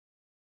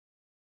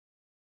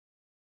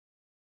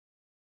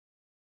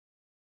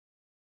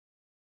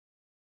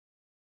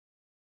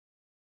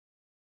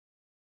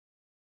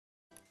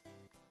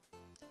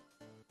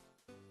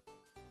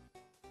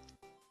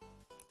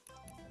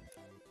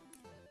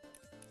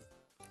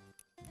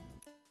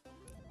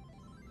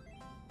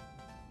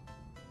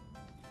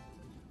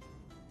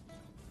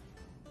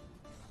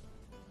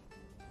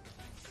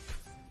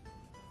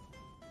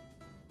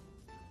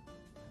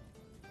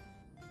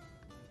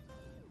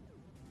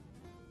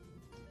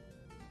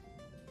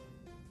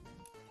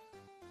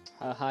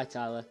Hi,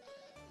 Tyler.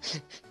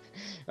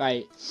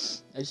 Right,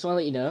 I just want to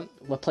let you know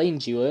we're playing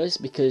duos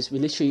because we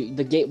literally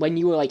when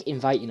you were like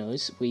inviting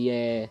us,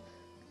 we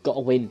got a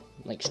win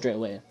like straight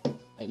away.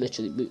 Like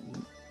literally,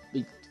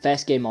 we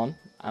first game on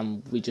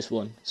and we just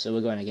won, so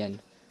we're going again.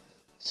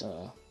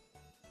 So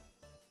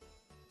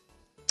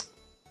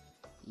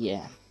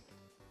yeah,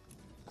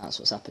 that's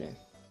what's happening.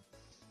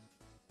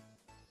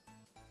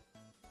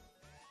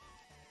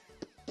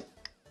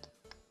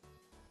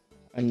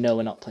 And no,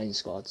 we're not playing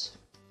squads.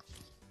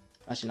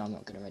 Actually, no, I'm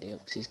not gonna ready up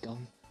because he's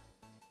gone.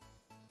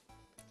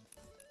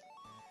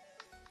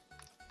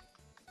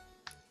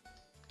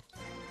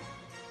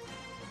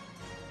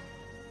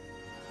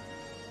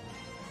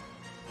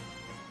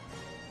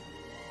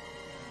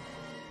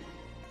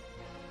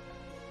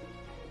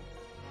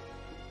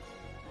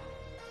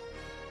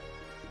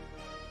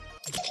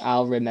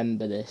 I'll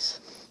remember this.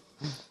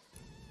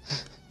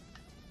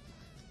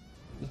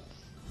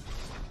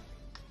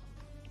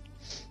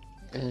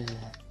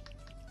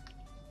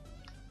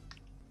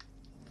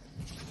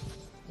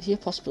 Is there a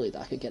possibility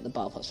that I could get the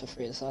battle pass for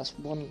free? So that's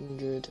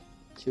 100,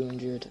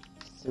 200,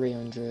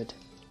 300,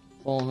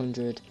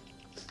 400,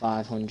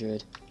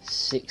 500,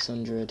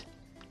 600,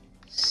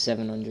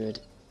 700,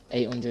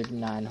 800,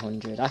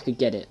 900. I could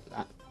get it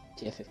at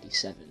tier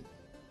 57.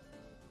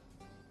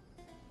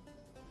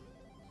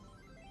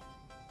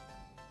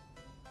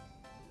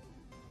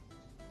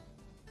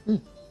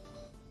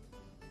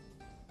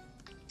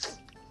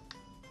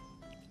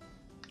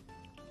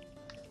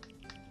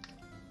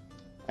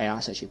 Yeah,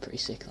 that's actually pretty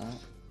sick, that.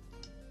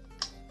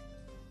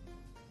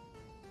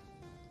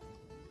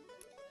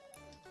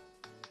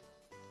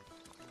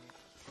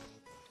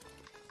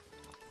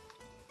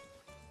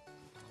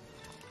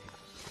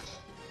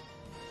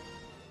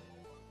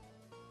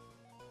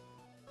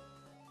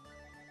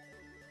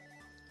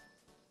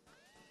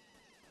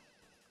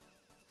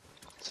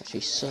 It's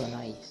actually so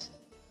nice.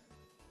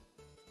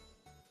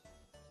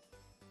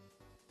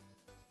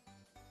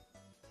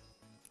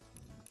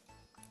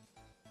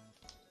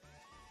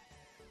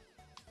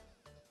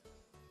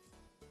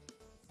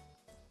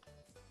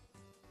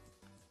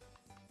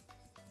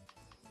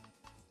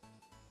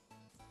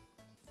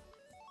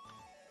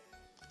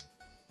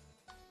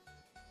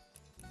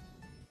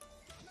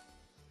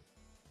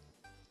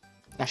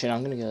 Actually, no,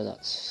 I'm gonna go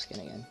that skin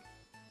again.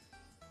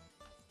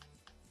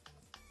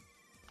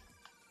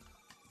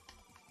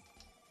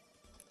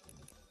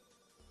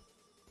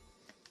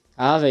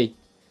 Harvey.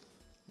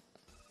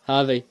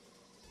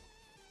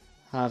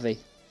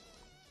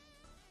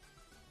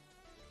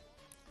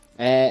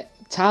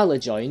 Tyler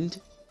joined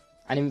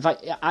and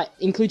I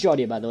include your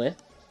audio, by the way.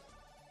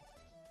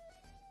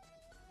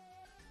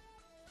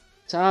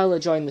 Tyler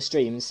joined the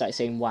stream and started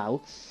saying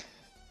wow,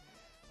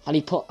 and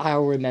he put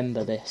 "I'll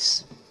remember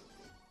this."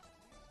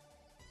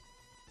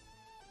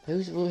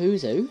 Who's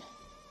who?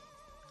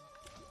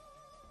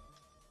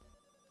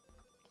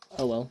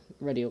 Oh well,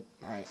 ready up.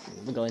 Alright,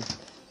 we're going.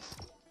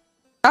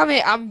 I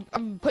mean,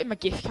 I'm putting my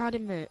gift card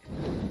in, mate.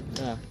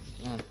 Yeah.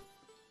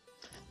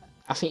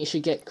 I think you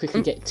should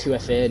quickly get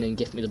 2FA and then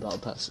gift me the battle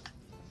pass.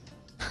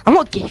 I'm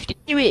not gifting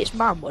you it, it's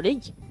my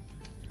money.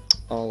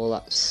 Oh well,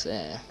 that's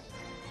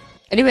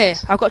Anyway,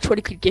 I've got a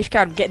 20 quid gift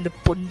card, I'm getting the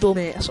bundle,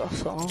 mate, that's what I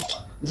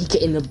thought. You're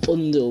getting the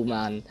bundle,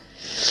 man.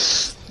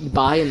 You're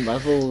buying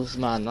levels,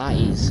 man. That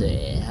is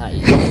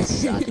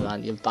sad,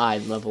 man. You're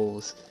buying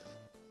levels.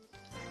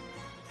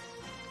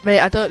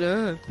 Mate, I don't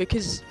know,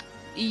 because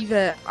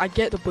either I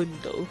get the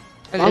bundle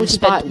and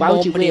Why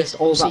would you money waste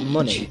all that Siege.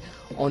 money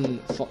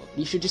on?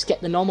 You should just get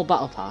the normal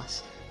battle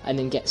pass and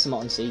then get some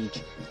on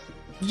Siege.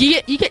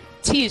 You get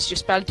tiers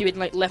just by doing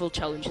like level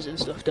challenges and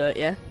stuff, don't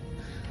you?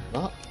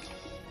 What?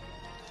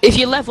 If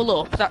you level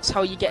up, that's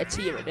how you get a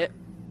tier in it.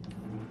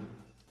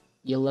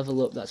 You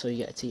level up, that's how you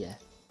get a tier.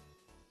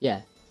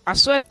 Yeah. I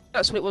swear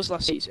that's what it was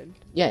last season.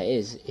 Yeah, it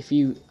is. If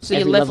you So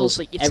your levels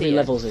like your every tier.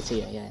 level's a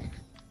tier, yeah.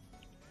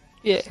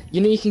 Yeah.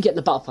 You know you can get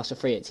the battle pass for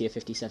free at tier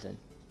 57.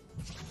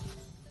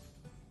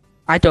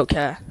 I don't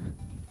care.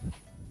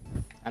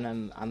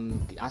 And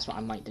that's what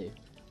I might do.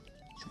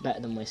 It's better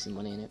than wasting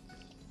money in it.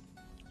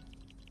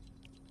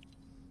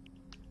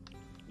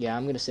 Yeah,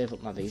 I'm gonna save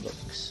up my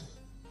V-Bucks.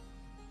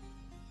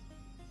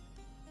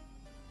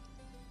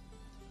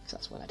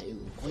 That's what I do.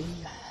 Boy.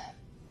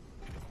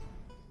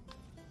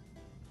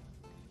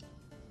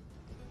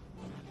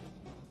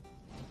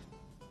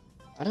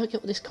 I don't get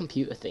what this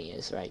computer thing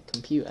is, right?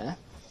 Computer,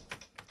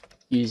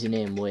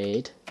 username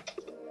Wade.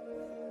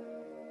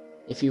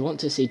 If you want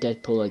to see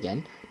Deadpool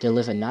again,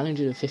 deliver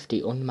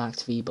 950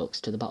 unmarked V-Bucks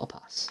to the Battle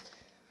Pass.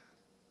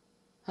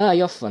 Ah,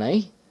 you're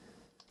funny.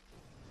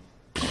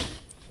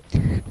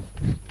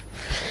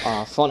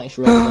 Ah, Phonic's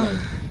real funny.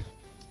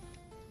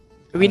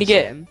 Are we gonna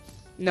get him?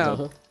 No.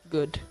 No.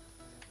 Good.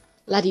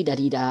 Laddie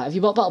daddy da. Have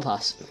you bought Battle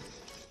Pass?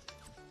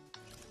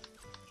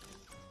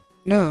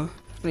 No,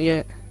 not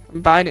yet.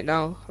 I'm buying it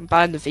now. I'm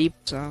buying the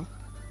V-Bucks now.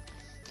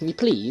 Can you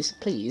please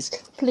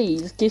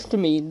gift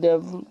me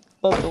the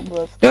Battle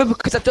Pass? No,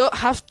 because I don't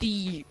have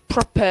the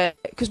proper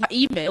because my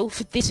email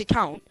for this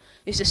account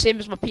is the same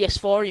as my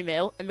PS4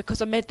 email, and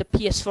because I made the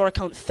PS4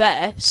 account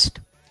first,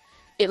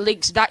 it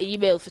links that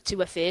email for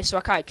 2FA,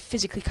 so I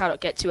physically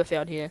cannot get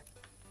 2FA on here.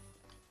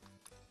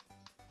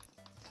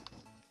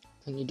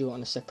 Can you do it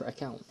on a separate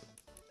account?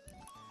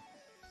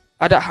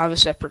 I don't have a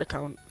separate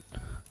account.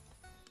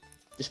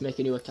 Just make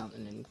a new account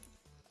and then...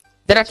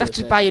 Then I'd have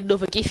to buy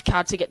another gift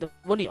card to get the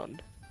money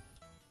on.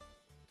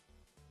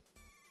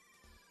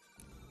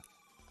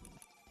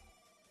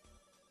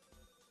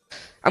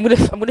 I'm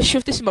gonna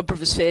shove this in my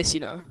brother's face, you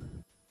know.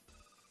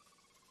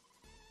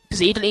 Because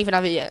he didn't even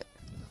have it yet.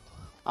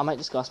 I might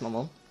just go ask my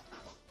mum.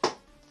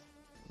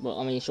 But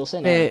I mean, she'll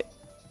say no.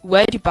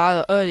 Where did you buy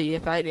that? Oh, you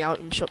buy it in the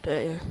item shop,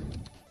 don't you?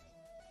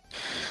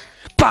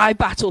 Buy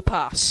battle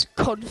pass.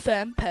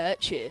 Confirm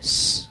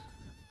purchase.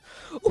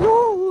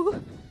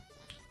 Ooh.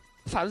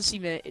 Fancy,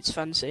 mate. It's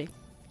fancy.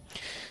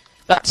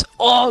 That's...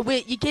 Oh,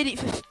 wait, you get it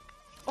for...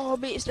 Oh,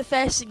 mate, it's the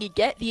first thing you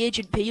get. The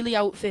Agent Peely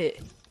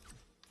outfit.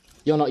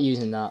 You're not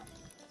using that.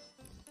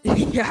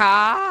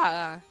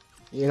 Yeah.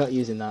 You're not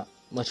using that.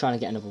 We're trying to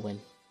get another win.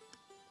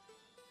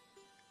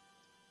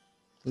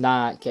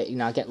 Nah,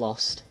 get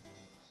lost.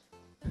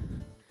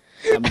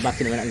 I'll be back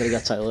in a minute. I'm gonna go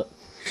to the toilet.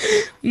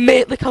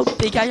 Mate, look how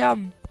big I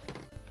am.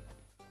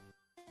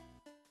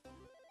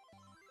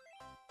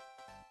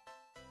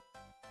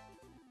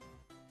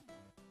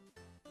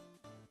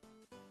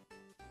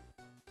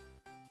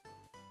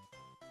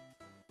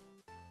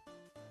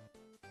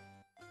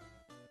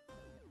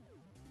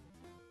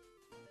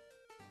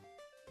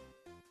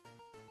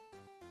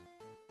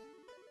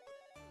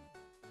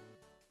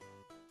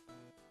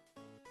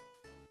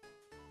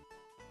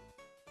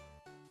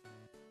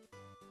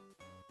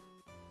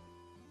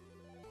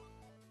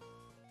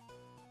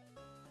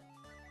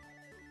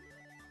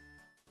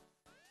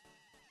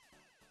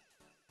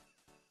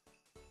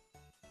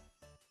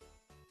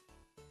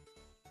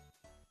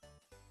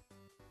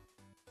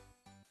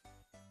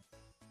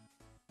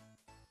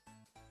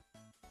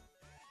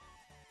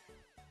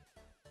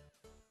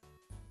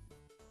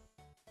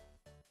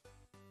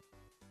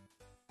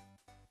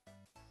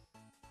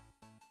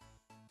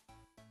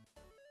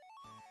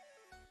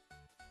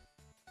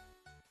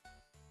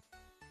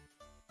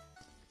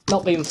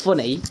 Not being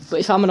funny,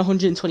 but if I'm on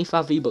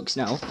 125 V-Bucks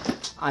now,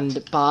 and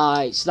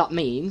so that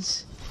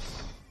means,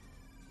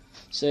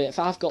 so if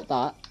I've got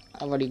that,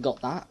 I've already got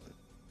that,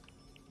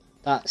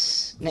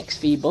 that's, next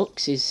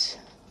V-Bucks is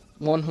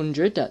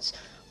 100, that's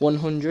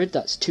 100,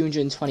 that's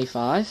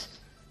 225,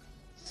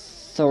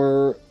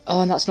 oh,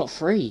 and that's not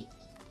free.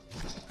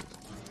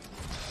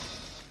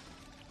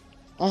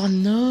 Oh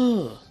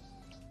no!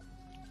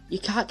 You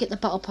can't get the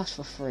Battle Pass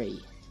for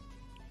free.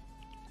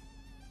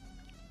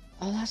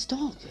 Oh, that's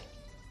dog.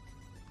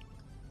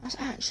 That's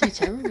actually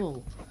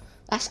terrible.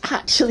 That's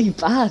actually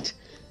bad.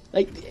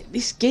 Like,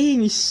 this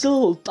game is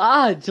so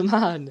bad,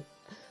 man.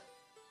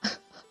 Are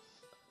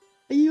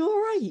you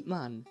alright,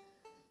 man?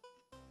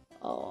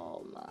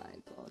 Oh my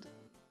god.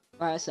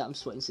 Right, I said I'm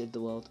sweating Save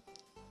the World.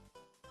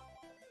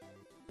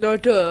 No,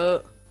 duh.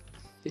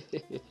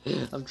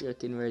 I'm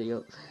joking, really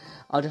up.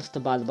 I'll just have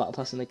to buy the Battle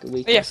Pass in like a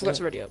week. Oh, yeah, I forgot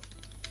to ready up.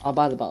 I'll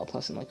buy the Battle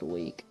Pass in like a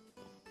week.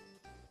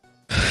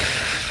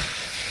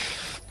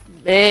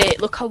 Mate,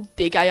 look how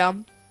big I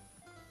am.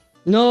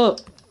 No!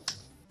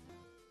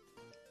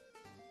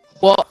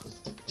 What?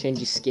 Change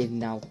your skin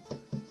now.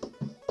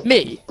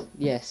 Me?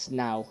 Yes,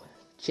 now.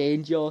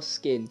 Change your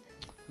skin.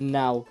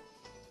 Now.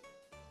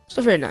 It's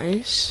not very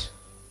nice.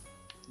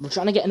 We're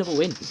trying to get another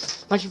win.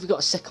 Imagine if we got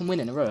a second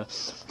win in a row.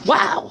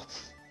 Wow!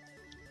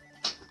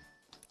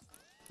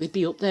 We'd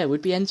be up there.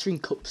 We'd be entering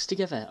cups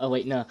together. Oh,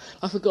 wait, no.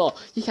 I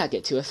forgot. You can't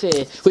get to a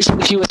fair. Which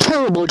makes you a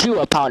terrible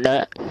duo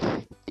partner.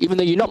 Even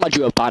though you're not my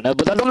duo partner.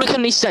 But that don't make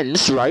any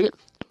sense, right?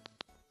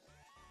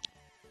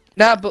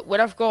 Nah, but when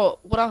I've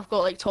got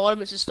like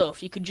tournaments and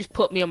stuff, you can just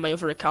put me on my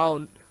other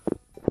account.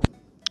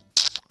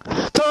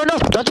 Fair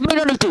enough. That's me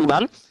not do,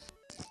 man.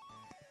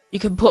 You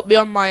can put me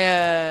on my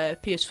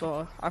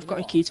PS4. I've got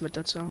a key to my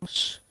dad's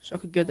house, so I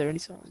can go there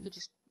anytime. I could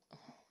just...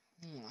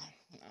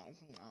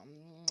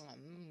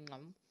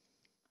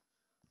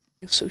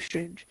 You're so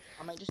strange.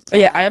 I might just... Oh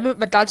yeah, I am at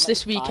my dad's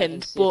this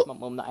weekend, but my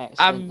mum that I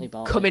I'm accidentally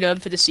bought coming it. home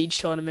for the Siege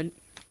tournament.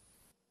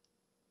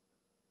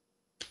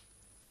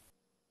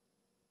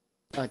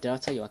 Oh, did I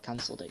tell you I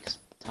cancelled it? 'Cause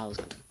Tyler's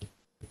coming.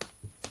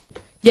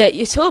 Yeah,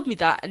 you told me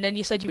that, and then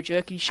you said you were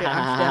joking shit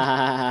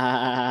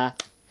after.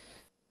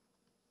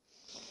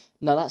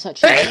 No, that's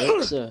actually a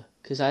joke, sir.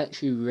 Because I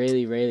actually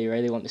really, really,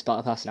 really want this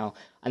Battle Pass now.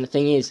 And the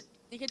thing is...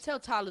 You can tell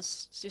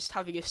Tyler's just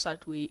having a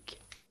sad week.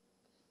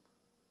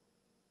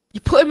 You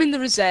put him in the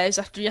reserves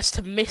after he has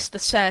to miss the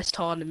CERS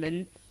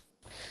tournament.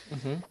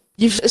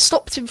 You've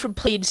stopped him from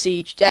playing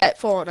Siege,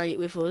 Fortnite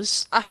with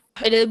us,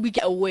 and then we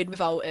get a win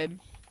without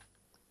him.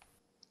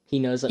 He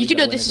knows that You do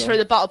know this is for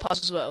the Battle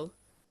Pass as well.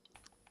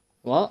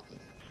 What?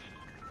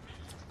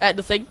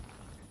 Nothing.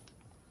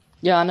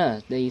 Yeah, I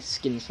know. These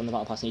skins from the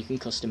Battle Pass and you can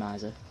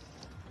customise it.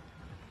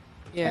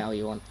 Yeah. How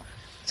you want.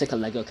 It's like a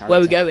Lego character. Where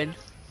are we going?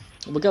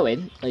 We're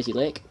going Lazy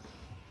Lake.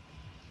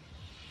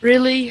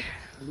 Really?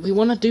 We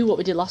want to do what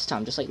we did last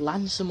time, just like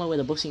land somewhere where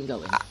the bus ain't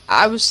going.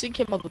 I was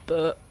thinking of the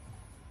boat.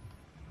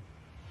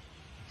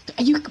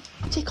 Are you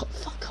take off?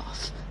 Fuck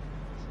off.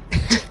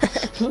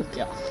 Fuck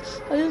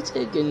off. Are you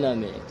taking that,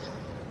 mate?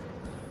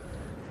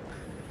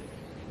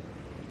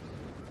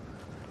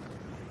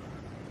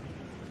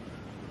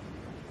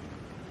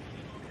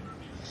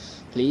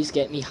 Please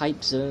get me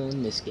hypes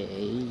on this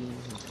game.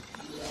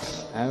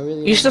 I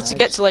really. You just have to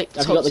get to like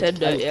Have you top got 10,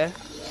 don't you?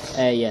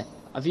 Yeah.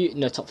 Have you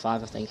no top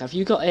 5? I think. Have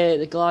you got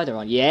the glider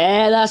on?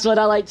 Yeah, that's what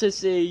I like to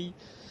see.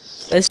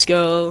 Let's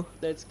go.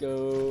 Let's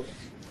go.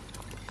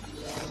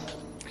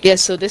 Yeah,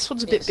 so this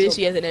one's a bit It's so-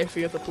 busier than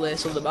every other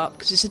place on the map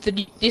because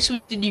this was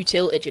the new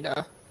tilted, you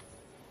know.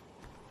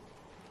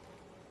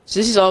 So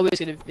this is always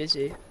gonna be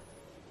busy.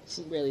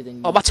 Isn't really the.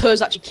 Oh, my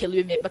toe's actually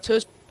killing me. My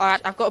toe's.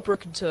 I've got a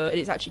broken toe and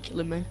it's actually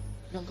killing me.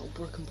 You haven't got a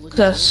broken bloody.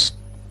 Cause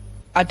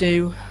I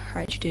do.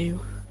 I actually do.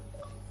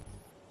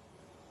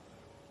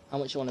 How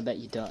much you want to bet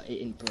you don't?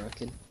 It ain't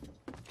broken.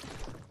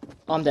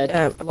 I'm dead.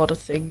 A lot of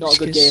things. Not a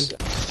good game.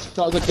 'cause-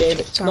 Not a good game.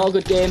 Not a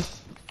good game.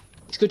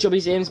 It's good job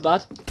his aim's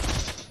bad.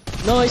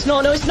 No, it's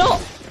not. No, it's not.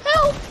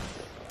 Help!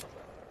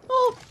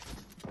 Oh!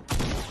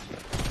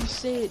 You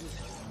saying?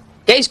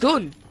 Get his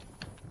gun.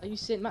 Are you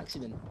saying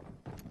Maximum?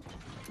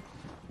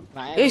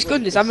 Right, Get his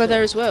gun. There's ammo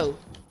there as well.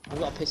 I've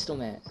got a pistol,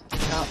 mate. I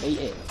can't beat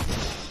it.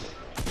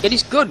 Get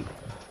his gun.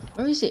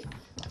 Where is it?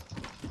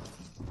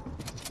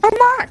 I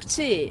marked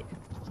it.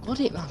 Got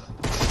it, man.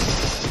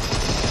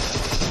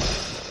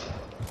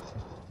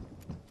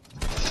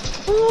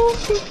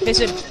 Oh,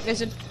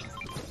 Listen.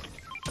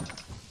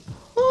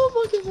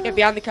 Oh, fucking hell. Get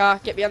behind the car.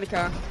 Get behind the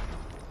car.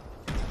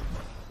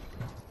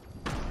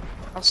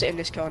 I'll sit in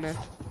this corner.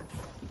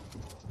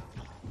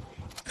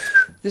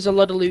 There's a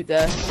lot of loot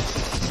there.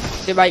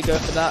 They might go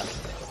for that.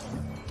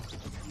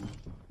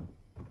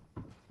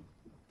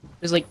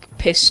 There's like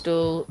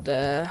pistol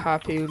there,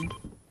 harpoon,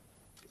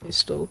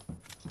 pistol.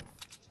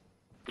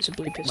 There's a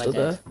blue pistol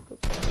there.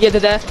 Yeah, they're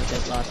there. We're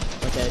dead, lad.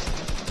 We're dead.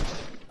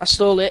 I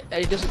stole it,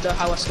 and he doesn't know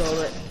how I stole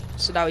it,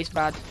 so now he's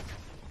mad.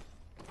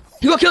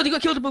 He got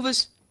killed above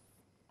us!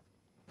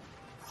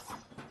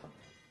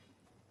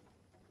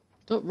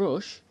 Don't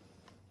rush.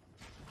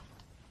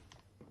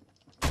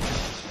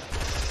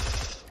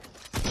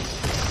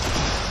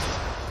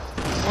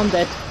 I'm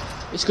dead.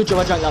 It's a good job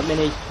I drank that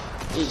mini.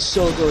 It's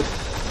so good.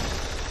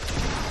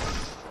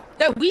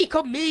 They're weak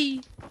on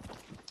me!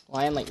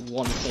 Well, I am like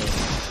 1 hit.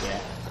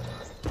 Yeah.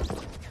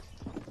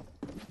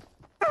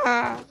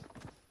 Ah.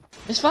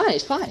 It's fine,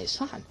 it's fine, it's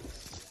fine.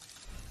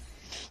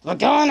 We're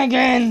going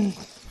again!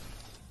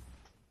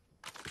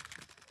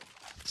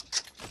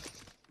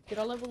 Did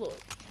I level up?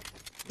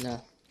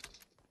 No.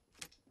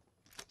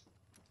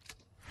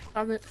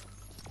 Damn it.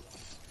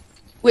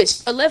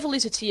 Wait, a level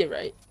is a tier,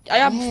 right? I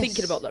am Yes.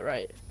 thinking about that,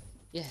 right?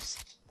 Yes.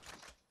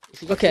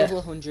 If you got Okay. level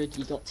 100,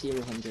 you got tier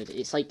 100.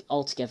 It's like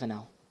all together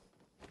now.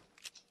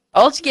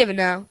 All together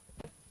now.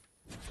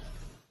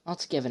 All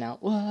together now.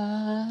 Whoa,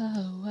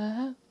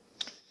 whoa.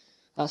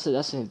 That's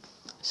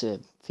a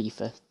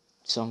FIFA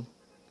song.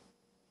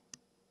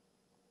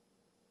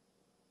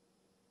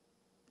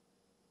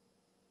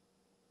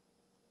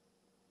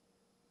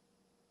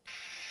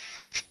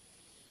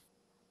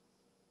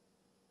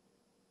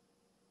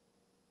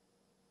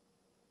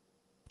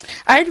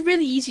 I had a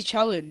really easy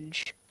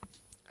challenge.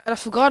 And I've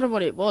forgotten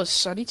what it was,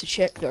 so I need to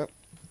check that.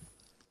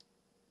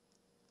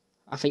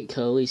 I think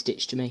Curly's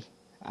ditched me.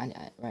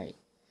 Right.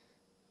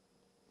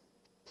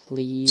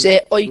 Please.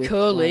 Say, oi reply.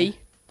 Curly,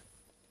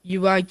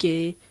 you are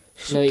gay.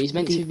 No, he's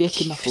meant to be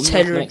making my thumbnail for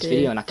Tenor the next day.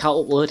 video, and I can't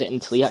upload it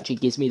until he actually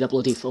gives me the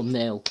bloody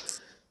thumbnail.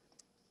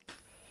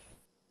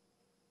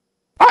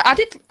 I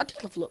did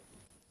level up.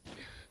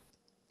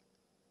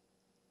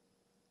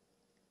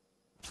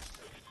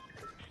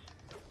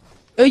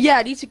 Oh yeah,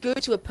 I need to go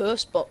to a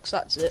post box,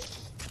 that's it.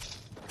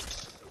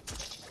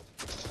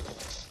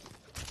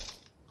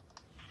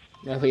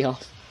 There we are.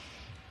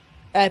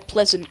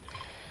 Pleasant.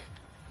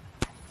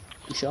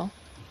 You sure?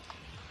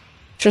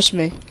 Trust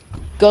me.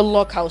 Go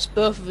log house,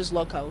 both of us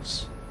log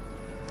house.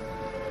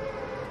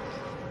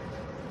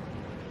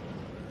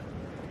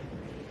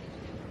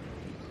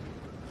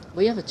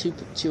 We have a 2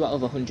 out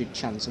of 100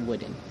 chance of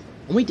winning,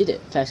 and we did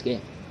it first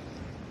game.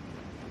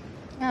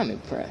 I'm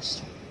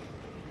impressed.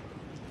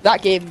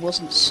 That game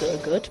wasn't so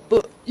good,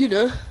 but you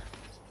know.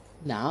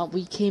 Nah,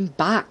 we came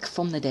back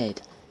from the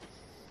dead.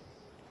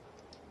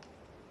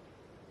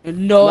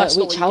 No, that's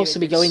not Which what you're house are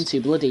we doing. going to?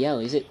 Bloody hell,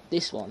 is it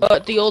this one?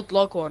 The old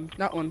log one,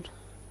 that one.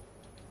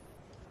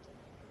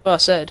 What I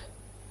said.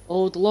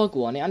 Old log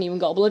one? It hasn't even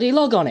got a bloody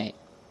log on it.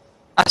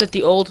 I said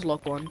the old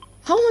log one.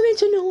 How am I meant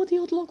to know what the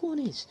old log one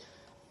is?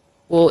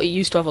 Well, it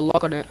used to have a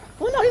log on it.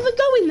 We're not even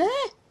going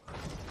there!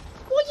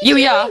 What are you You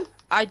doing? are.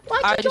 I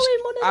Why'd you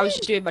join one of I was them?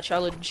 just doing my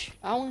challenge.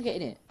 I want to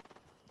get in it.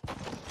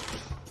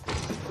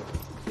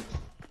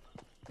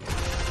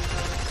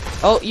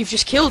 Oh, you've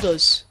just killed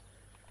us.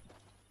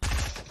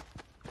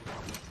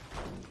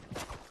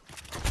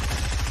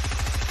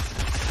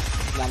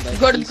 Lando,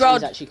 Got him, he's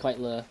ground. actually quite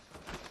low.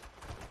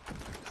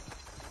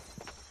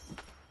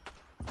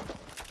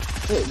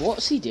 Wait,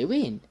 what's he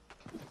doing?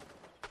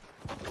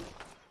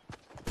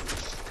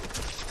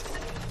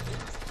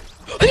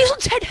 He's on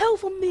 10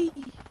 health on me!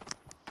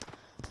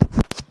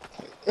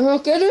 Oh,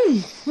 get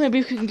him! Maybe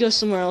we can go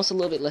somewhere else a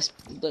little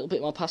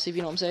bit more passive,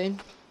 you know what I'm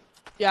saying?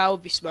 Yeah, I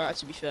would be smarter,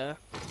 to be fair.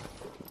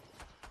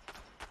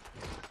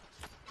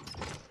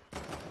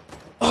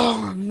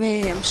 Oh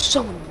man, I'm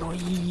so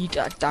annoyed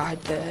I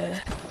died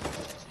there.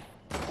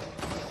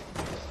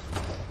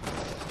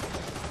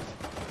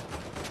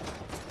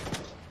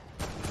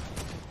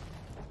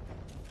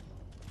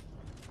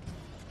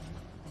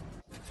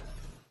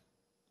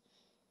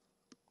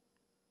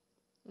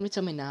 Let me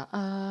tell me now.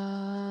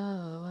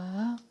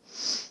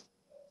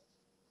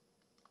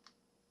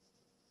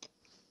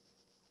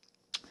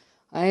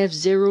 I have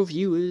 0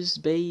 viewers,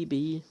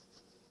 baby.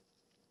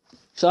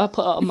 So I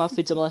put out on my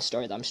Fids MLS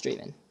story that I'm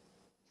streaming.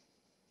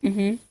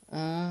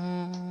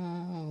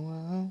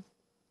 Well.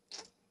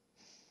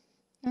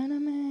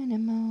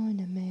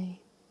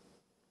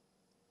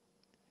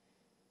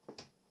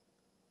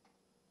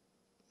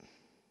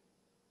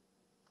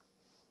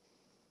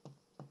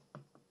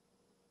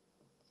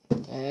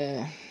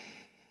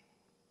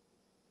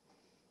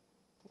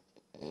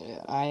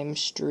 I'm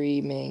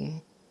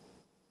streaming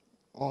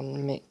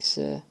on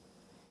Mixer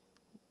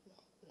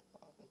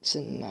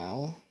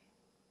now.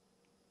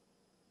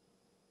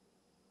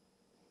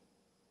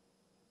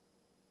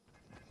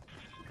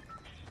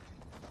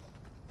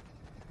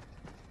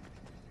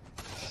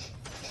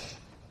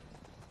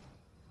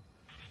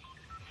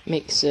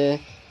 Mixer.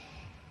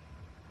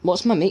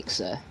 What's my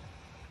Mixer?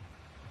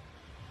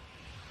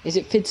 Is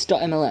it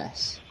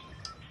fids.mls?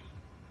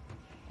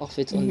 Or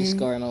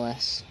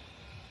fids_MLS?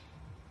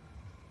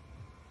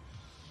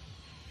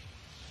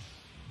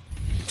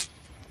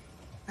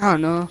 I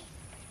don't know.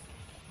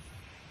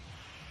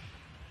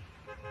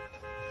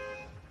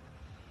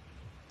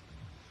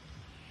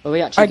 Are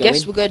we actually going? I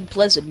guess we're going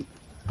Pleasant.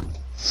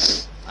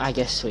 I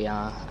guess we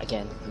are.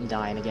 Again, I'm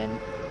dying again.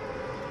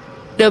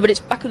 No, but it's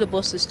back of the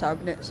bus this time,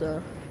 isn't it?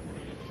 So.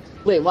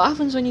 Wait, what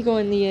happens when you go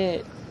in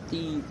the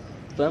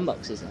burn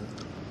boxes then?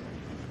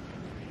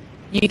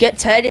 You get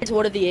turned into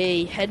one of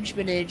the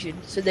henchmen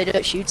agents, so they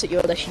don't shoot at you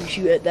unless you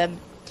shoot at them.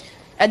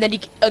 And then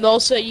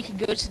also you can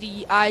go to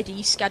the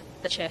ID scan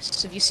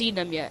chests. Have you seen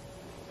them yet?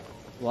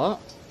 What?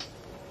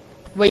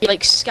 Where you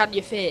like scan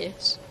your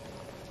face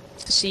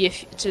to see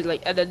if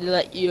and then they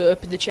let you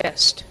open the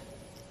chest.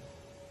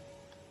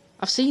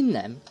 I've seen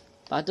them,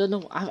 but I don't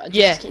know. It's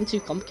getting too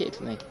complicated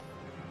for me.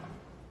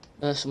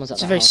 Someone's at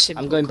It's that a very house.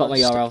 simple I'm going back by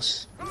your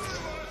house.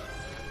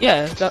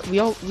 Yeah,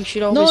 we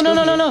should always. No!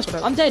 No.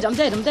 I'm dead.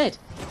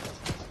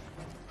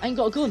 I ain't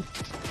got a gun.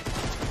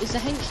 It's the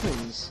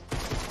henchman's.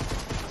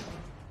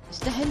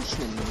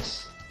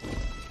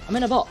 I'm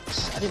in a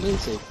box. I didn't mean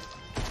to.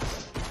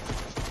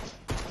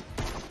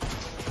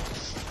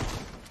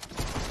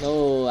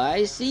 No,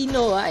 I see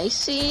no.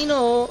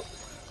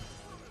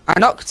 I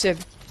knocked him.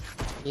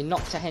 You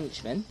knocked a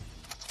henchman?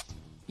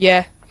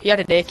 Yeah, he had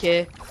an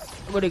AK.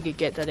 I'm gonna go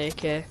get that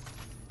AK.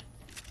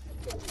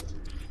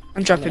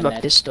 I'm dropping my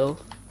pistol.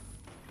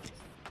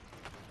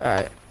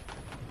 Alright.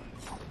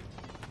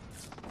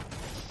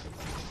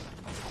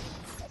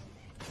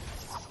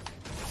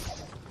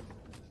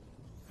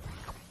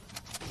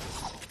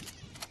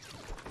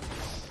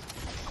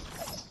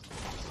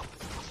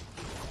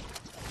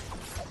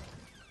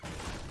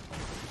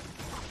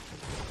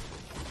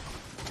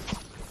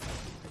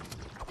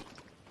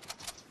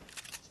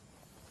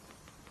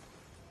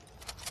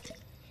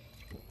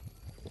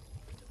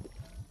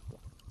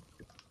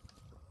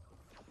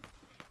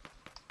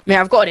 Man,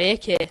 I've got an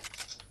AK.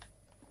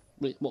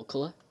 Wait, what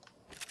colour?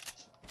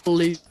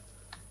 Blue.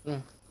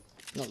 Not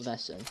the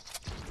best then.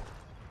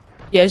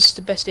 Yeah, it's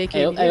the best AK.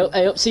 Hey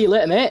up, see you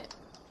later, mate.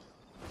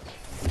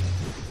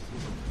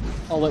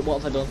 Oh wait,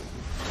 what have I done?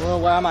 Well,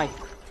 where am I?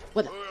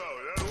 What the...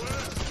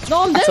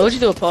 No, I'm dead! I told you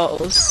there were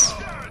portals.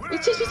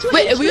 It takes me to a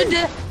Wait, are we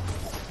henchman. under?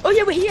 Oh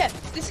yeah, we're here.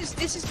 This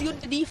is the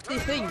underneath the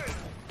thing.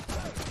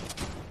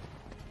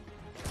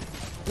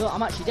 No,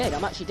 I'm actually dead.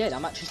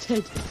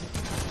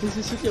 This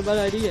is such a bad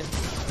idea.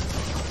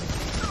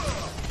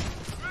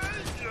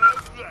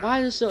 Why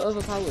are they so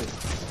overpowered?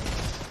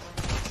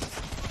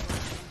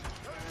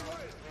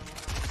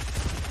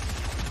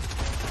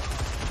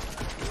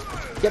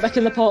 Get back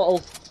in the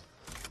portal.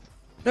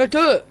 No,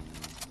 do it.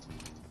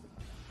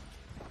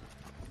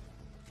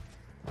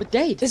 We're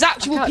dead. There's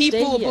actual I can't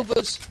people stay above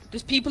us.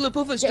 There's people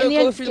above us. Get in Don't the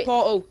go end, through the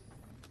portal.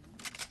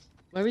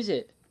 Where is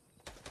it?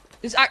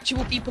 There's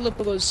actual people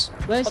above us.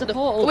 Where's the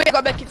portal? Oh, wait, I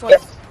got back in for you.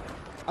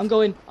 I'm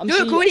going. I'm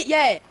Don't go in it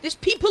yet. There's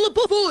people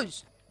above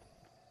us.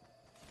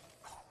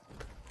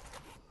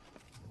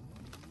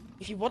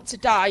 If you want to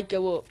die,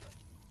 go up.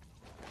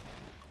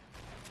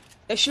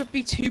 There should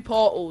be 2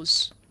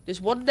 portals.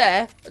 There's one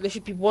there, and there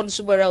should be one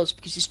somewhere else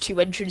because there's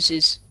 2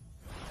 entrances.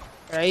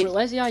 Right?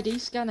 Where's the ID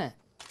scanner?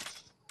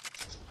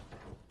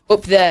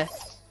 Up there.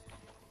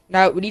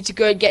 Now we need to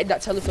go and get in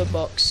that telephone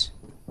box.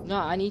 No,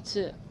 I need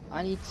to.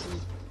 I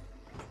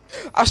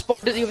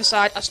spawned at the other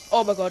side.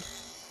 Oh my god.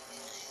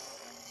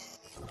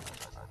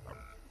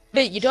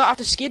 Mate, you don't have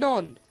the skin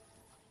on.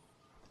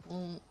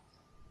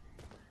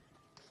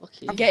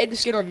 Fuck you. I'm getting the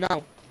skin on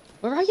now.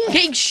 Where are you? I'm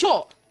getting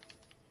shot.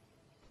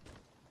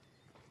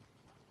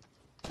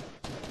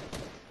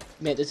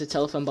 Mate, there's a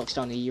telephone box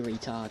down here, you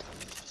retard.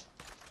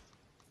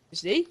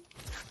 Is he?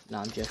 No,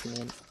 I'm joking,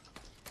 mate.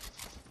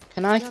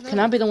 Can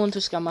I be the one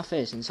to scan my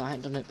face since I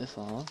haven't done it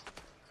before?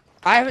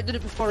 I haven't done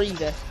it before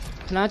either.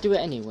 Can I do it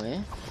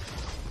anyway?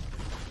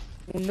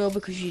 Well, no,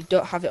 because you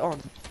don't have it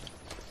on.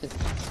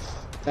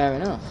 Fair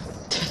enough.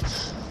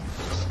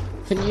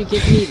 Couldn't you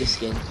give me the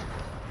skin?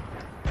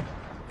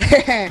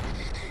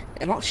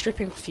 I'm not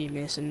stripping for you,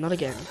 Mason. Not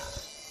again.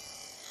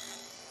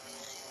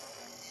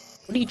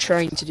 What are you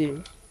trying to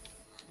do?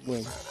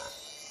 Win.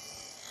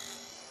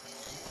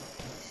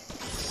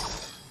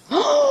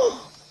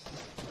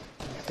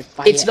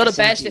 It's not a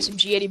best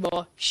SMG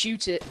anymore.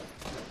 Shoot it.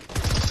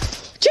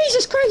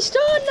 Jesus Christ!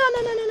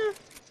 Oh,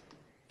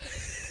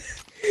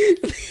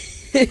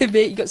 no.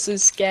 Mate, you got so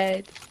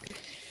scared.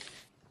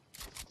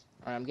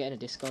 Alright, I'm getting a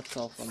Discord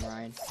call from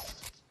Ryan.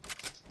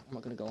 I'm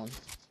not gonna go on.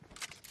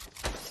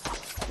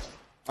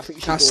 I think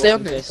you should go stay off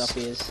on and this. face off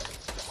ears.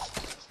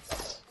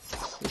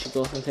 We should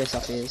go off and face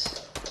off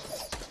ears.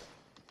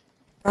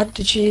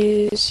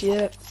 Bandages,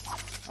 yeah.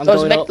 I'm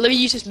going up. Let me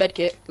use this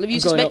medkit. Let me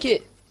use this going up.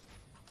 medkit.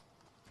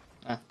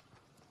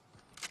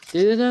 Do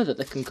they know that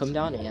they can come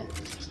down here?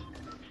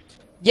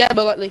 Yeah,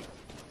 more likely.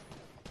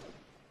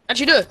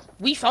 Actually, no.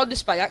 We found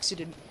this by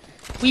accident.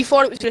 We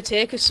thought it was going to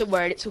take us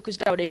somewhere and it took us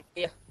down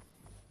here.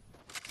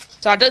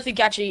 So I don't think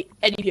actually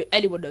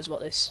anyone knows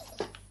about this.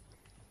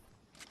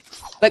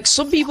 Like,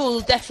 some people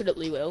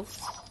definitely will.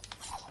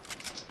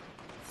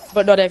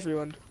 But not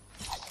everyone.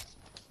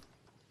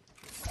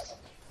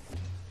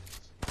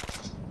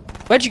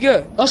 Where'd you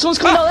go? Oh, someone's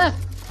coming out there!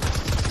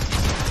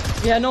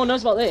 Yeah, no one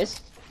knows about this.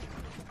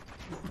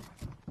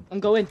 I'm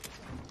going.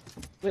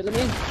 Wait, let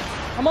me in.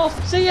 I'm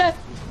off. See ya!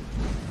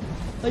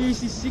 I use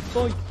this sick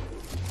boy.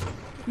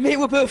 Mate,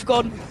 we're both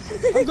gone.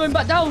 I'm going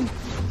back down.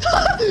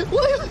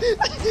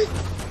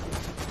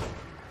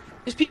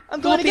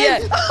 I'm going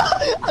again.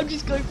 I'm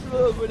just going through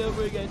over and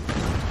over again.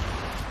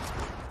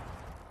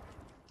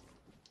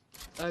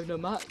 I have no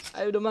mats. I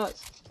have no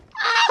mats.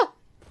 Ah!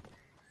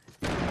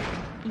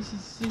 This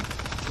is sick.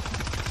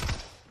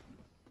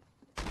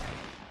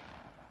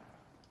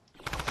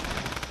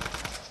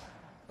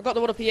 I got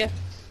the one up here.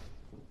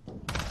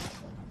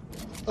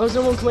 Oh, there's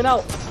no one coming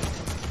out.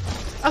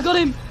 I got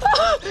him.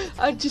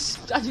 I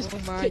just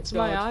kept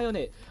my eye on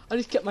it. I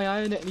just kept my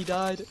eye on it and he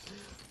died.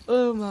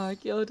 Oh my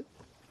god.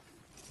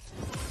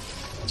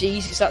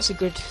 Jesus, that's a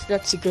good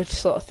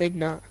sort of thing,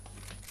 that.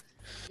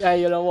 Yeah,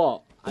 you know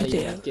what? I Oh, need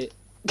dear. to get.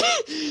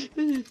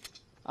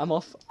 I'm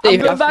off. There I'm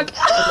you going go. back.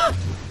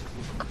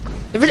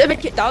 There isn't a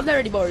medkit down there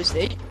anymore, is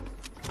there?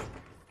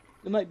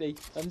 There might be.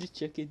 I'm just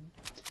checking.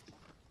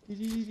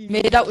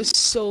 Mate, that was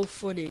so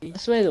funny. I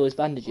swear there was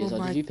bandages, Oh or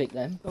my did you pick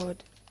them?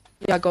 God.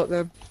 Yeah, I got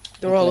them.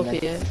 They're all up Okay,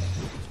 here.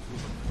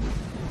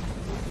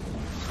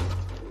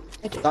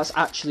 That's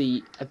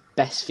actually a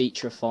best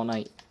feature of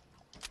Fortnite.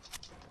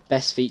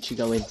 Best feature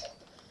going.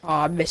 Oh,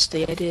 I missed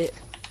the edit.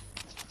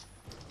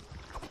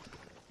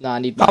 Nah, I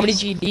need. How many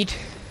mats. do you need?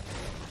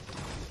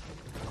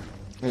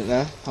 I don't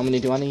know. How many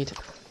do I need?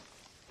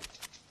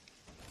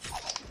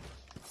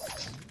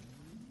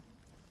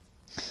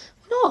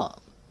 No.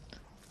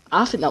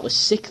 I think that was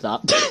sick.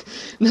 That.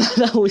 No,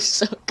 that was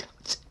so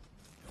good.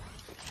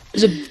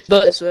 There's a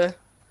bird, I swear.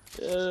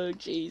 Oh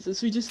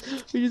Jesus! We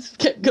just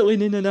kept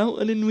going in and out,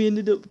 and then we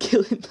ended up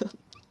killing them.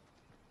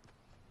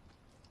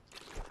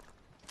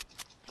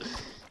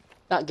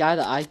 That guy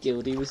that I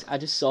killed, I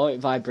just saw it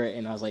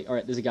vibrating. I was like, all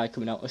right, there's a guy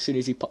coming out. As soon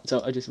as he popped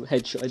out, I just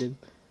headshotted him.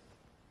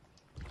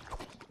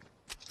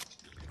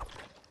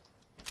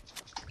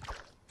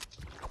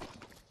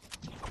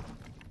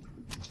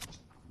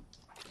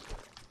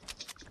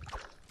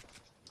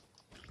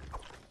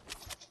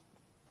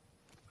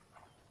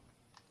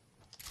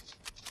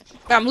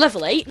 I'm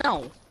level 8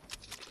 now.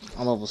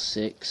 I'm level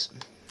 6.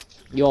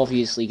 You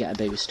obviously get a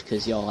boost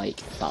because you're like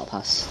battle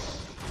pass.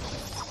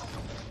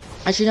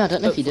 Actually, no, I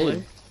don't know if you do.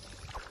 Hopefully.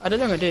 I don't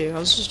think I do. I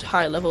was just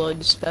high level in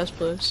the first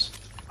place.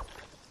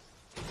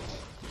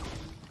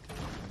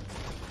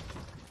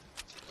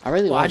 I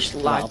really Well, I want just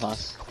the battle lagged.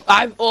 pass.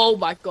 Oh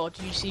my god,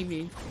 did you see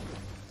me?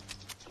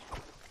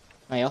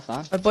 Oh, you're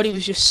fine. My body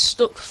was just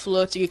stuck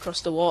floating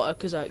across the water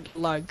because I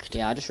lagged.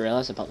 Yeah, I just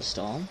realised about the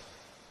storm.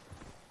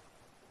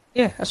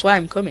 Yeah, that's why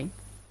I'm coming.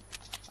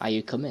 Are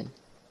you coming?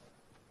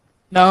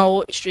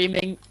 No,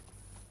 streaming.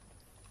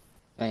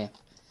 Oh yeah.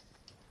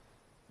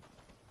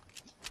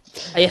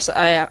 Yes,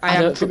 I am. I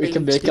don't think we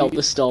can make out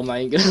the storm, I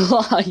ain't gonna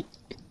lie.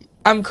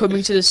 I'm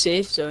coming to the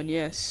safe zone,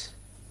 yes.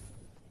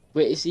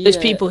 Wait, is he There's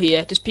people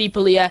here. There's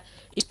people here.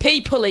 There's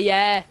people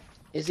here.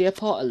 Is he a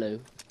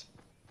Portaloo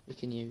we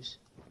can use?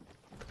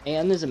 Hey,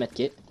 and there's a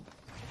medkit.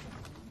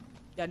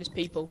 Yeah, there's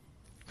people.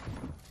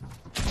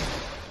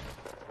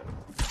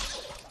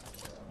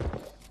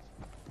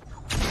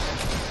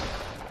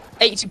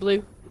 $80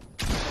 blue.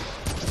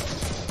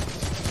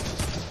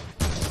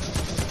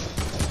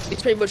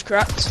 It's pretty much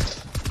cracked.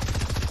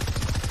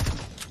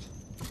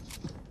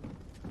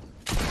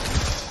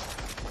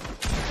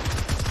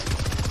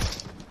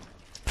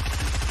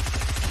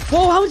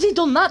 Whoa, how's he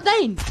done that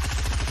then?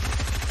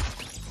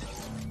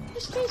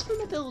 Just face from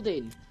a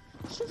building.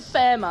 It's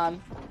unfair,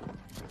 man.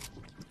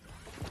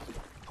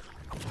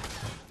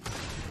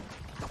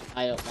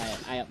 I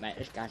up, mate.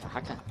 This guy's a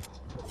hacker.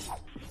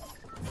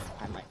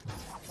 Hi, mate.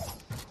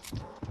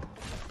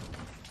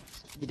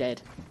 You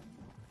dead.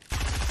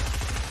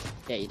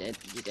 Yeah, you dead.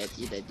 You dead.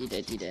 You dead. You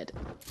dead. You dead.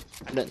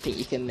 I don't think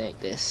you can make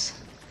this.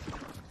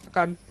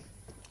 Okay.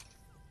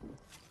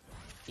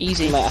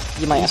 Easy. You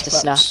might have to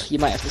snap. You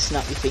might have to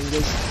snap your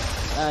fingers.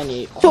 I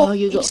knew. Oh,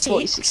 you got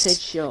 46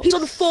 headshots. He's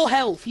on 4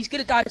 health. He's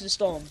gonna die to the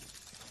storm.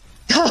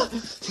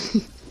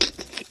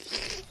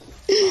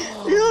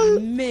 Oh,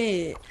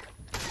 mate.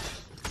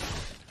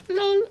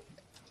 Lol.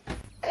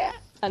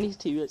 And his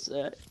teammates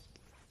there.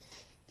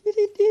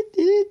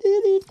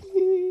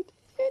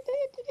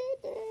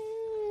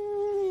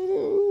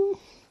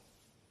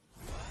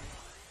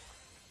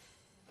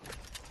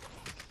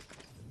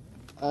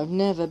 I've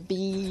never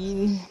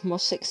been more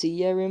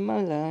sexier in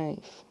my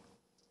life.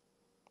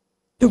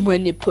 And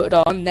when you put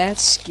on that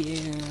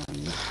skin.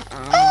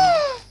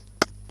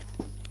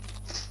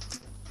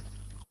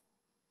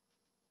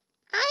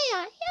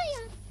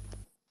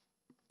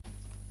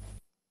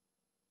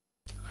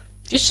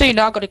 Just so you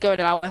know, I gotta go in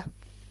an hour.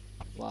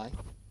 Why?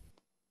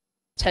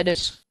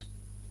 Tennis.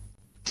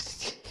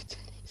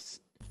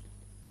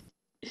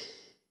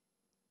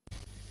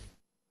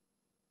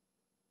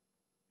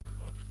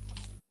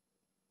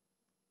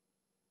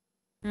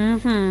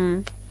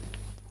 Mm-hmm.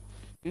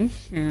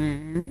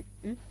 Mm-hmm.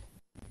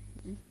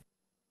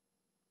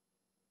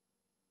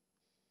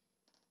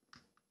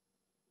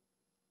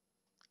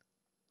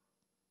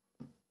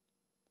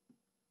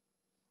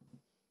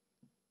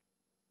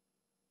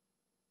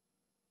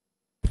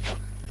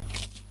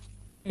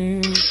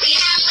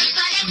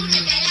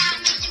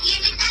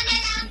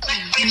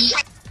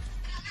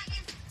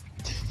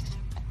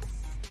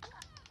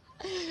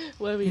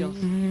 Where are we off?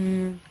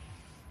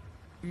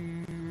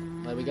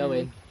 Where are we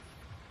going?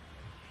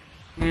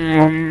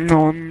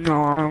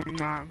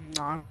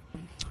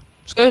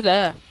 Let's go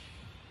there.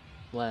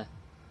 Where?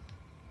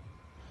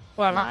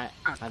 Well, I've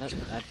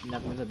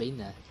never been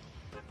there.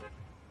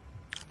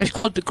 it's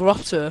called the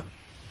Grotto.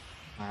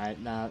 Alright,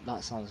 now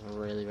that sounds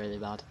really, really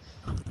bad.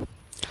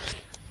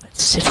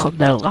 Let's sit on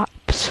their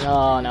laps.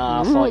 Oh no,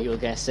 I thought you were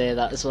gonna say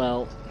that as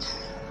well.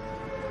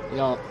 You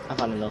know, I've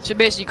had enough. So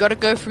basically, you gotta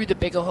go through the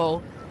bigger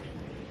hole.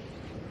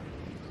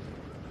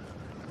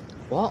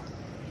 What?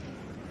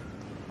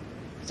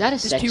 Is that a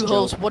There's sex 2 joke?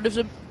 holes. One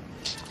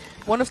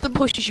of them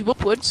pushes you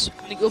upwards,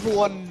 and the other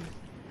one,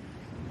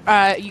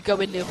 you go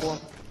in the other one.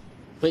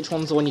 Which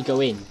one's the one you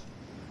go in?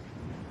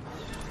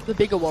 The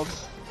bigger one.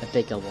 The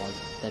bigger one.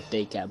 The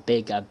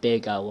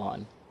bigger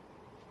one.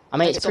 I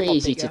mean, it's It's a pretty lot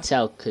easy to bigger.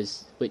 tell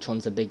because which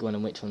one's the big one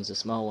and which one's the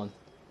small one.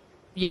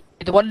 Yeah,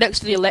 the one next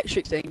to the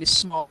electric thing is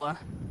smaller.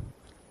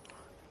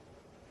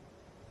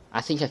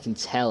 I think I can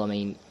tell. I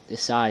mean, the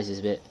size is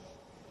a bit.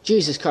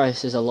 Jesus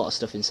Christ, there's a lot of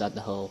stuff inside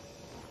the hole.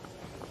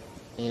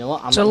 You know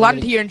what? So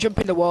land here and jump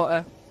in the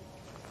water.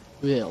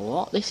 Wait,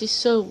 what? This is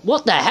so.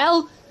 What the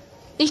hell?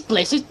 This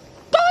place is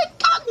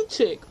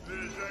gigantic!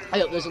 Hey,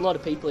 look, there's a lot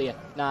of people here.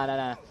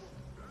 Nah.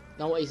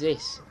 No, what is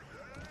this?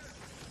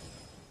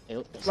 Hey,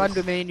 look, this Land is...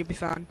 with me and you'll be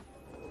fine.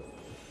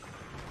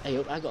 Hey,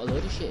 look, I got a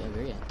load of shit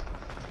over here.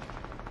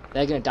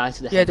 They're gonna die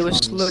to the Yeah, there was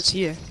hedgehogs. loads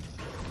here.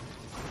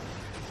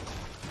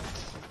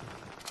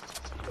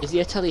 Is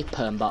there a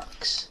teleperm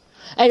box?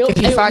 Hey, look, If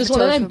you hey, look, find there's a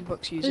one of telephone them.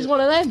 box, use There's it.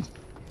 one of them.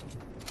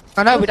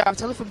 I know, we don't have a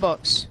telephone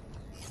box.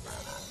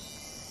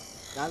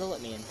 Now they'll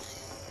let me in.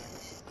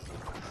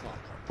 Fuck.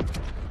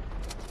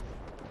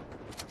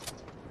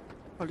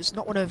 Oh, there's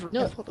not one over.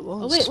 No. I thought there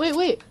was.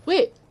 Oh,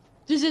 wait.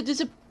 There's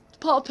a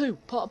pot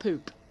of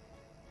poop.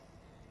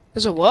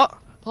 There's a what?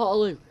 Pot of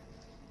loo.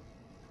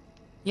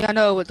 Yeah, I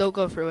know, but don't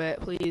go through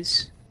it,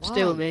 please.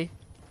 Stay with Why? me.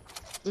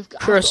 I've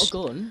got Chris. a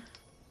gun.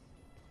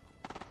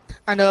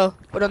 I know,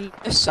 but on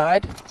this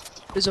side,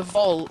 there's a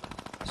vault,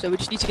 so we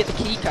just need to get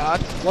the key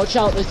card. Watch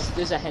out,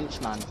 there's a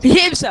henchman. He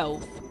hit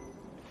himself!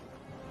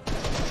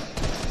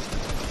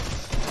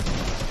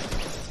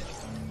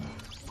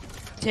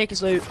 Take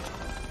his loot.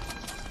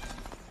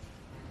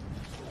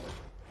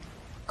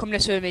 Come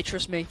this way with me,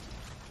 trust me.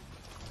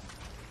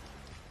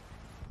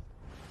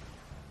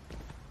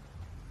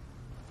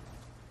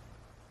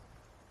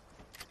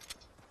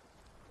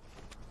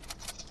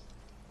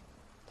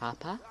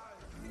 Papa?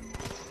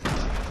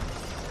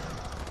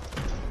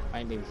 I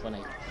ain't being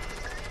funny.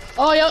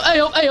 Oh, hey,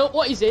 yo,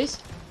 what is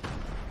this?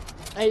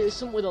 Hey, there's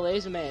something with a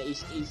laser, mate.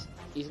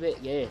 He's a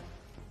bit gay.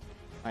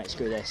 Right,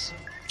 screw this.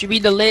 Do you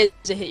mean the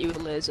laser hit you with a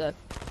laser?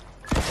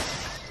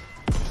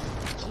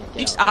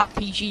 Get Just out.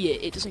 RPG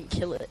it, it doesn't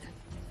kill it.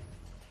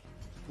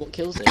 What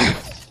kills it?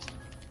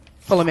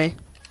 Follow me.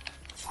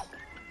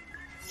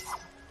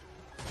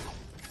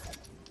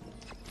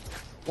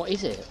 What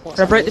is it? What's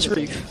Can I that break this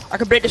laser roof? thing? I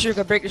can break this roof, I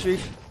can break this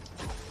roof.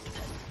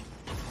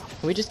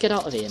 Can we just get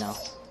out of here now?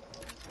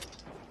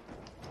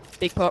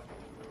 Big pot.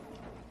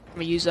 I'm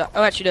gonna use that.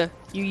 Oh, actually, no.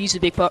 You use the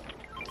big pot.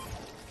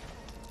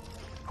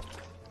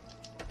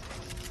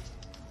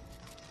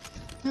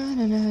 Try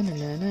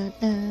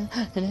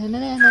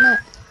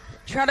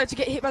not to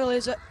get hit by the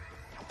laser.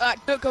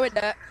 Don't go in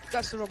there.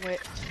 That's the wrong way.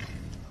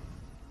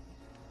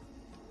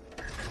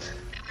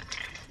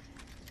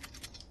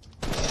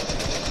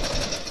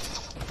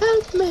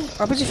 Help me!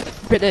 How much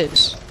if it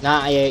is?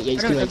 Nah, yeah,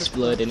 it's gonna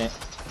explode in it.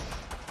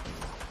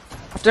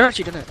 I've never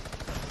actually done it.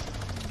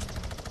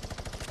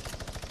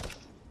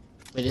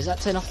 Wait, does that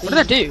turn off the... What did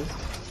I do?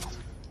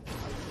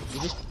 You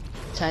just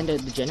turned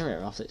the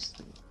generator off. It's...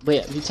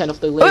 Wait, have you turned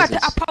off the Oh, lasers?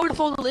 I powered off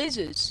all the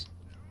lasers.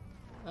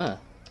 Oh.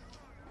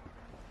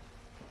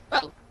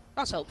 Well,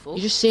 that's helpful.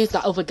 You just saved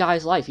that other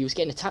guy's life. He was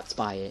getting attacked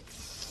by it.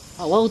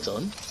 Oh, well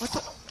done. I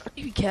don't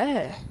even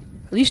care.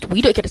 At least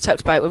we don't get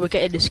attacked by it when we're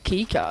getting this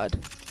key card.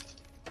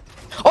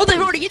 Oh,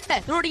 they're already in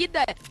there! They're already in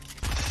there!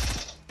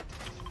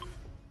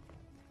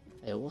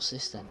 Hey, what's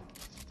this then?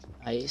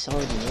 It's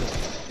already new.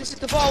 This is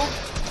the vault.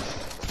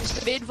 This is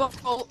the main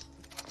vault.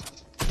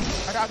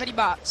 I don't have any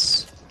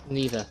bats.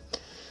 Neither.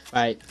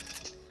 Right.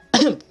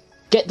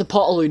 Get the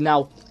portal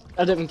now.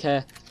 I don't even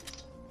care.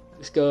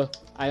 Let's go.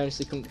 I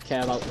honestly couldn't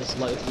care about this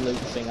loot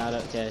thing. I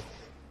don't care.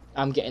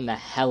 I'm getting the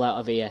hell out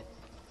of here.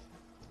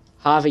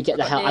 Harvey, get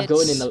the hell.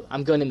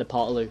 I'm going in the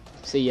portal.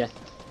 See ya.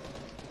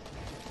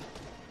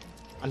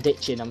 I'm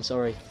ditching. I'm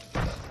sorry.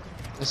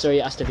 I'm sorry.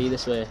 It has to be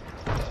this way.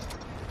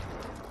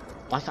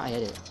 Why can't I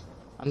edit?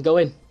 I'm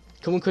going.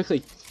 Come on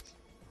quickly.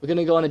 We're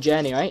gonna go on a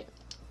journey, right?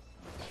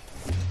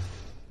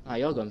 Ah,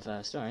 you're going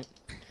first. All right.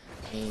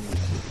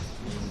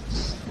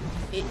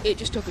 It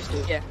just took us to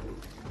it. Yeah.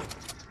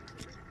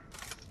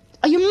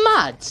 Are you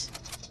mad?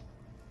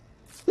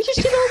 We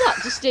just did all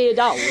that to stay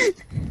down.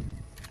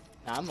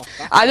 Nah, I'm off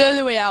that. I know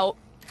the way out.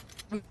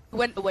 We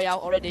went the way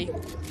out already.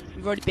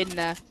 We've already been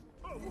there.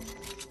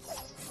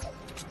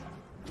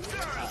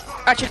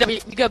 Actually,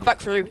 we go back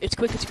through. It's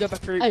quicker to go back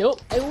through. Hey up.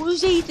 Hey, what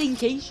was he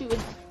thinking?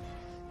 Shooting.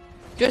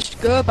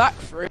 Just go back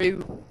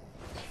through.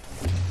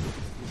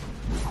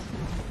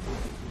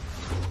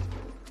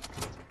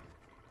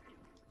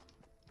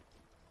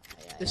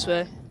 This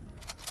way.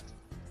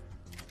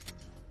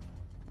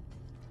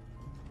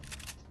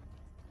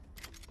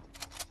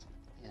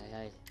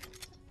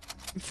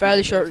 I'm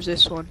fairly sure it was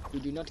this one. You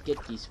do not get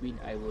this win,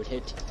 I would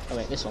hit. Oh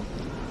wait, this one.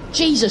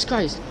 Jesus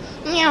Christ!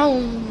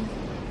 Meow!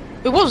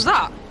 What was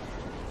that?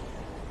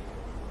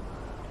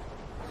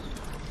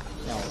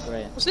 No,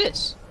 great. What's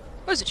this?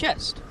 Where's the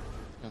chest?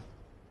 Oh.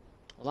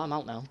 Well, I'm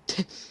out now.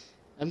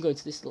 I'm going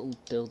to this little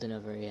building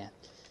over here.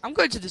 I'm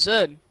going to the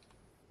zone.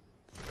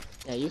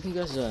 Yeah, you can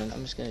go zone.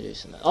 I'm just going to do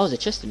something. Oh, there's a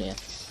chest in here.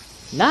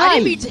 Nice! I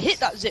didn't mean to hit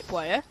that zip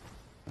wire.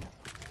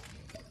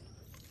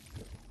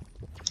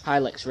 Hi,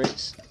 Lex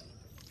Ritz.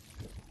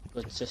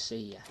 Good to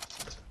see ya.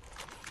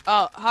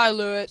 Oh, hi,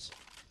 Lewis.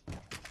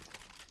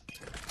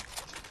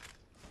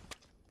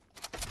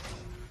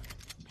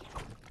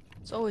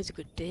 It's always a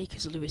good day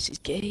because Lewis is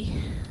gay.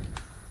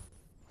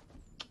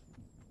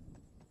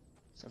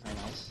 So very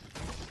nice.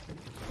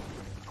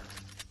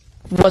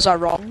 Was I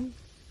wrong?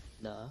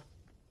 No.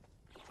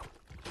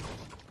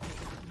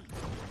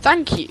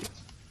 Thank you.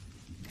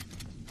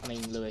 I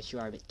mean, Lewis, you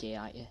are a bit gay,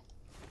 aren't you?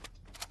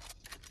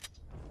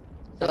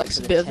 Like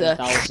a bit of the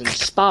 10,000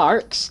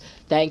 sparks.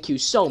 Thank you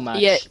so much.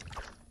 Yeah.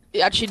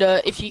 Actually,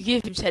 no. If you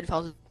give him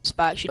 10,000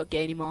 sparks, you don't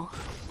get any more.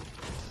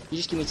 You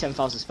just give me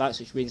 10,000 sparks,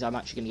 which means I'm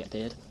actually going to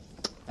get paid.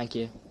 Thank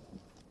you.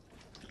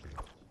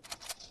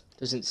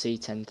 Doesn't see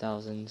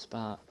 10,000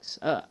 sparks.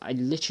 I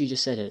literally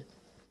just said it.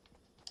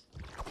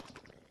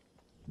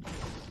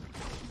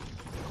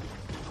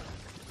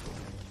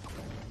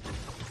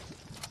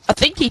 I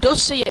think he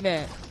does see it,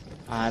 mate.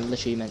 I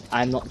literally meant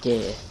I'm not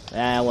gay.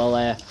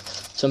 Well,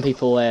 some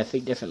people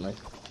think differently.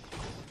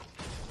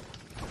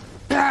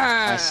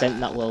 I sent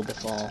that well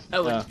before.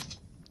 Oh, yeah,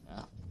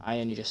 I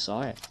only just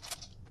saw it.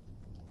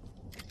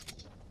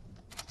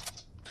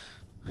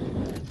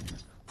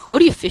 What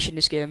do you fish in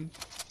this game?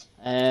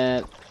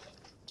 I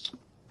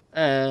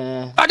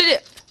did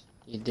it!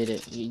 You did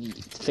it.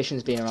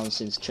 Fishing's been around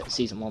since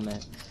season 1,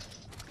 mate.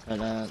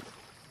 And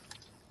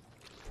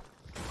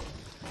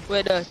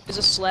Wait, no, there's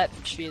a slap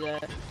tree there.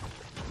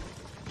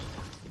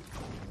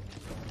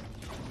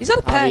 Is that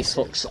a Harvey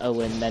person? fucks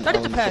Owen, then That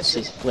is Owen a fucks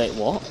person. his... Wait,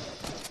 what?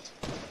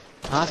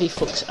 Harvey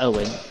fucks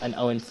Owen, and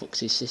Owen fucks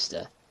his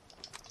sister.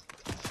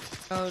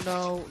 No,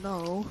 no,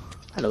 no.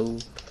 Hello.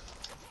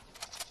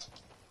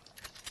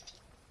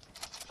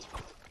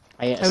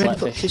 I ate a Owen slap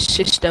fucks fish. his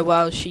sister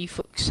while she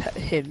fucks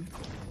him.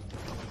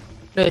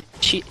 No,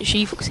 she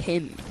fucks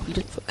him. He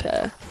doesn't fuck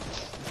her.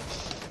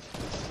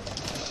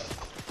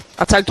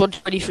 I tagged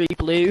 123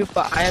 blue,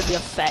 but I only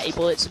have 30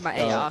 bullets in my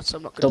Oh, AR, so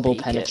I'm not gonna Double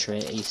peek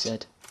penetrate, he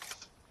said.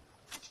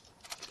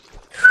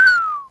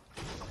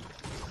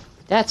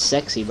 That's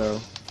sexy, bro.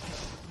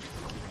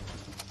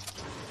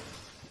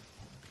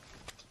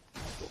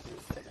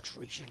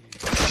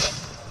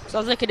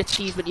 Sounds like an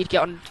achievement you'd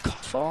get on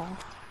COD 4.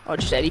 Or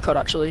just any COD,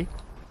 actually.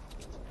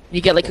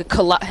 You get like a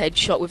collat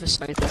headshot with a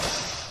sniper.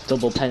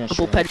 Double penetration.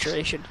 Double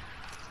penetration.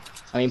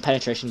 I mean,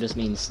 penetration just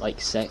means like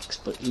sex,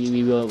 but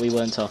we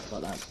weren't talking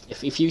about that.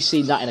 If you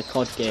see that in a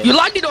COD game, You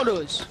landed on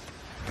us!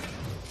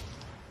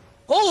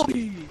 Oh!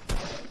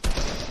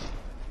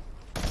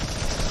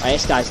 Right,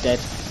 this guy's dead.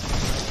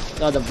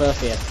 Oh, they're both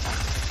here.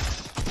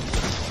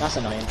 That's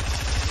annoying.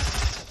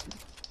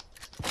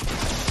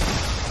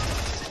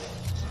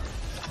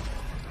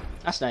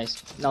 That's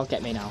nice. No,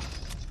 get me now.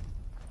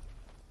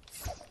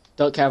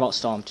 Don't care about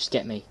Storm, just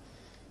get me.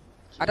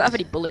 I don't have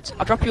any bullets.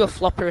 I'll drop you a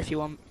flopper if you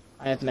want.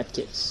 I have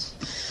medkits.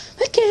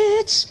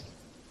 Medkits! Do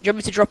you want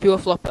me to drop you a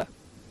flopper?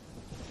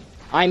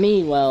 I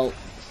mean, well...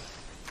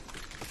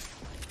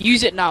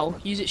 Use it now.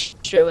 Use it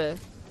straight away.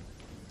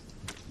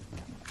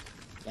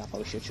 Yeah, I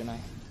probably should, shouldn't I?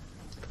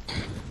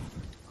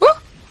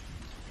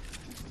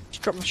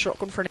 Just drop my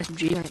shotgun for an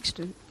SMG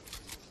accident.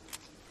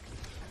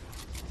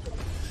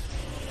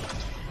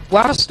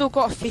 Why have I still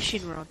got a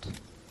fishing rod?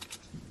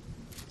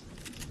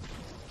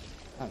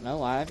 I don't know,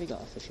 why have you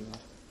got a fishing rod?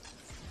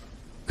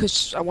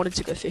 Because I wanted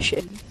to go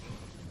fishing.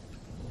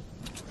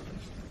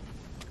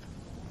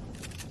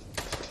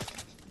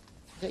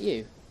 Is that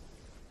you?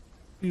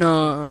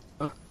 No.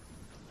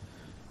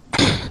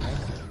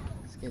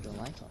 Scared the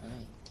light out of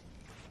me.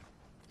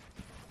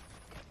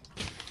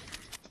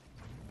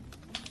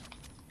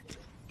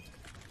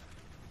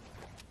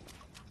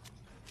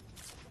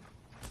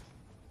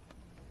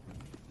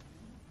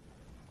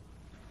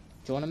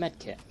 Do you want a med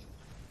kit?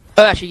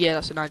 Oh, actually, yeah,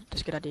 that's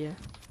a good idea.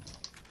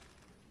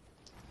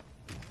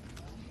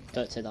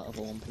 Don't take that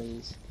other one,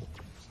 please.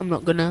 I'm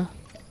not gonna.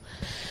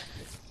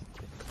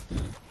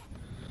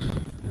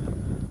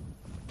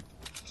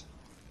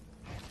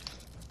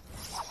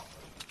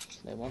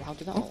 Wait, what? How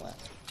did that all work?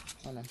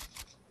 Oh no.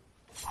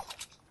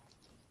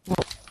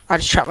 Well, I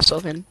just trapped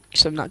myself in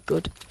because I'm not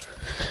good.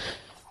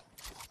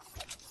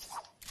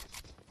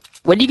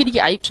 When are you gonna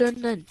get hype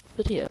turn then?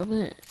 Bloody hell,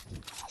 mate.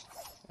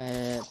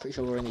 Pretty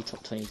sure we're in the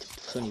top 20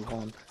 to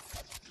 21. And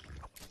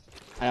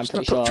I'm It's pretty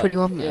not sure top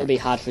 21, it'll mate. be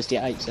hard for us to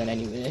get 8%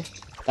 anyway.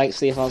 Thanks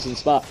for the 1,000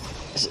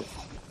 sparks.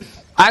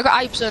 I got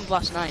hype turned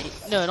last night.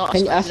 No, not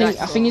last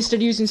night. I think instead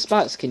of using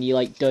sparks, can you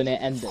like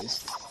donate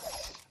embers?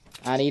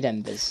 I need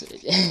embers.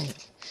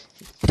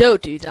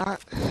 Don't do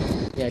that.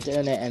 Yeah,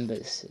 donate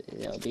embers.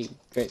 It'll be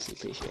greatly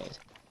appreciated.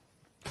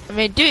 I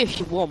mean, do it if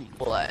you want,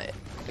 but like...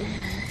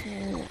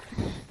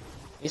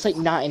 It's like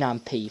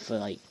 99p for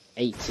like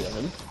 80 of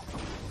them.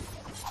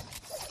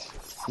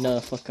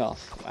 No, fuck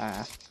off.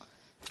 Ah.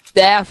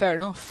 Yeah, fair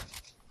enough.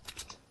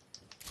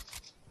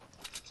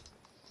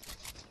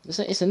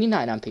 It's only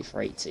 99p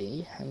for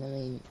 80, and I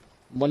mean,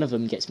 one of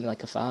them gets me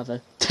like a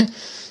father.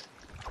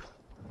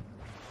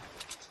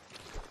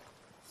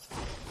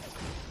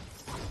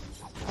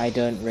 I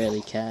don't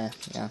really care,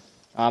 yeah.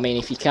 I mean,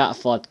 if you can't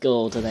afford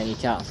gold, then you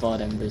can't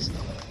afford embers.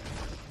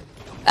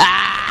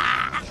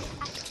 Ah!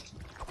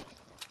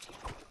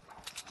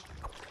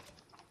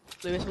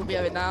 Lewis will be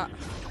having that.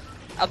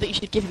 I think you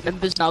should give him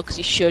members now because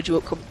he showed you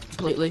up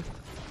completely.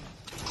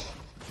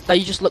 Now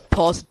you just look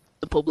poor to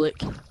the public.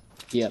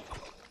 Yep.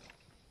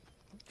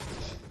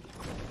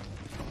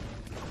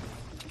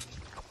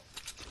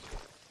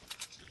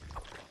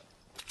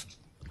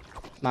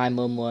 My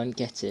mum won't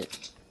get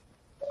it.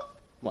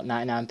 What,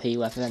 99p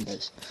worth of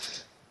embers?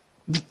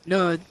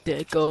 No,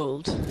 they're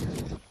gold.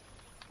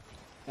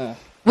 Oh.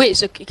 Wait,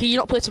 so can you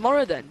not play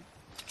tomorrow then?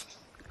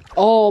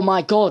 Oh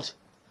my god!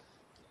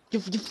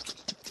 You've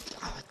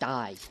oh,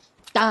 die.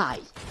 Die!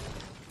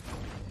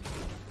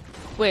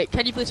 Wait,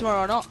 can you play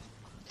tomorrow or not?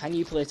 Can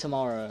you play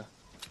tomorrow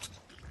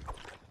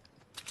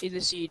In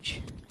the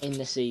siege. in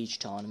the Siege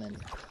tournament?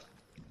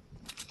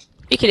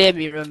 You can hear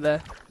me,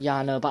 remember? Yeah,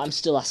 I know, but I'm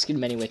still asking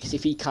him anyway, because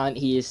if he can't,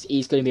 he's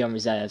going to be on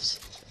reserves.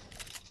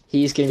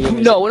 He's going to be on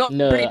reserves. No, we're not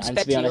No, bringing and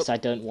to be Spetty honest, up. I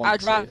don't want I'd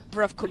to.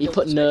 rather have come He down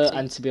put to no, Spetty.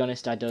 and to be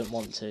honest, I don't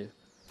want to.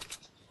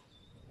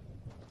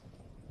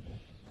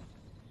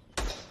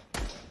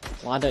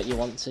 Why don't you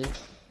want to?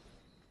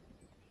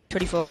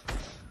 24.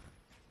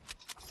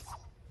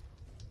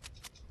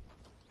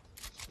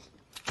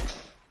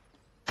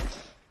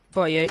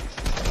 .48.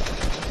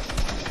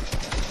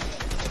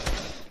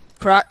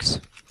 Cracks.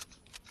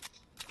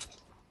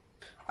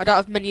 I don't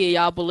have many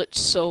AR bullets,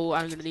 so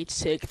I'm gonna need to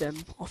take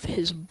them off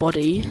his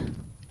body.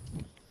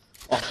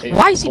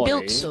 Why is he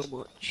built so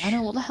much? I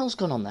know, what the hell's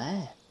going on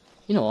there?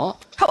 You know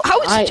what?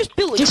 How is he just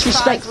built in 5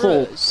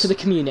 disrespectful rows? to the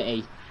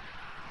community.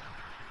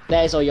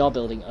 There's all your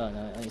building. Oh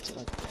no, I need to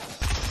like...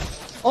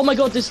 Oh my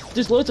god,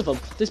 there's loads of them.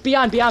 There's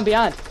behind. Behind.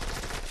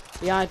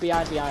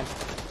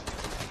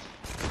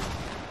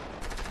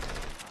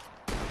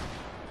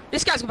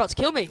 This guy's about to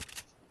kill me.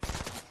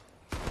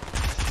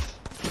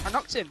 I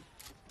knocked him.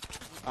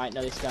 Right,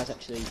 no, this guy's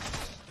actually...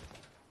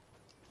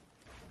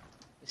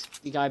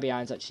 The guy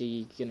behind's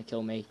actually gonna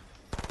kill me.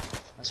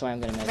 That's why I'm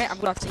gonna make... Mate, I'm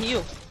gonna have to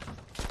heal.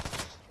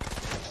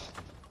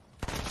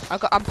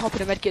 I'm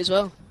popping a medkit as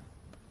well.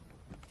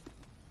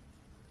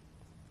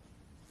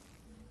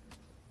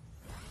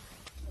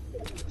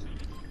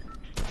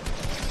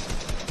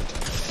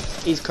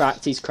 He's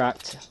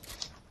cracked.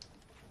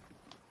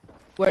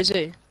 Where is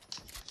he?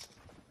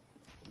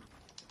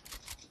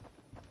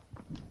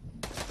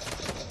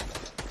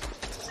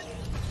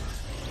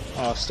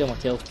 Oh, still my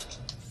kill.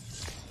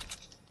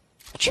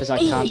 Because I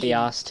can't be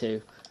asked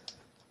to.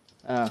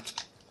 Oh.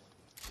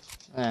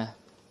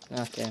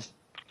 Okay.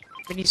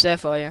 When he's there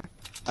for you. I'm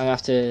gonna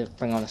have to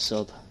bring on a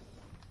sub.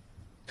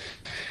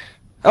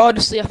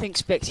 Honestly, I think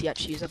Spexy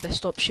actually is the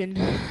best option.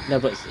 No,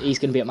 but he's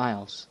gonna be at my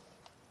house.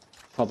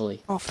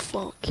 Probably. Oh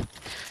fuck.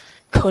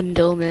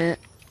 Cundle, mate.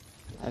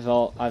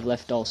 I've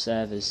left all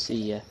servers.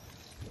 See ya.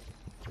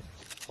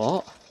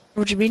 What?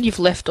 What do you mean you've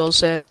left all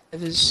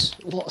servers?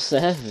 What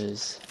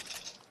servers?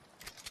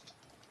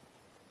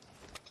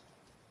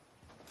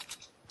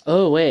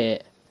 Oh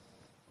wait.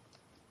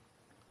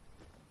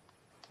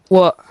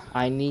 What?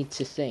 I need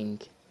to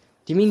think.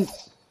 Do you mean?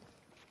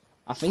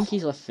 I think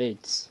he's left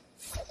Fids.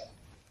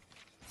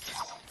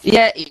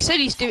 Yeah, he said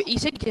he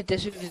did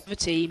this with the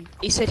team.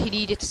 He said he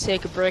needed to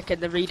take a break,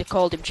 and the reader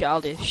called him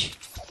childish.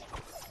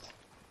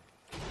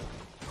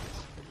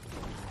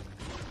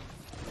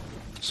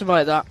 Something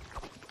like that.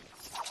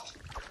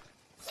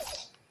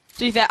 To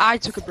be fair, I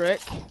took a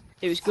break.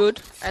 It was good,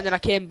 and then I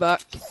came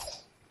back,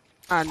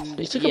 and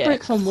You took a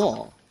break from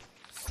what?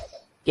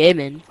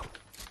 Gaming.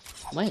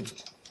 When?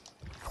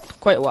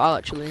 Quite a while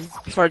actually.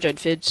 Before I joined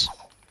Fids.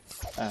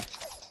 Oh.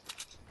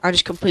 I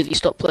just completely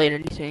stopped playing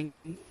anything.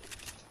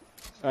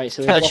 Right,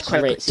 so we've That's lost quite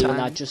a quick Ritzy and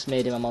I time. just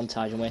made him a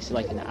montage and wasted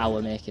like an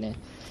hour making it.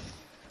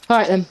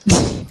 Alright then. Do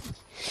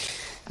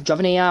you have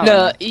any AR?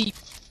 No, he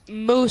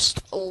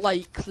most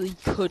likely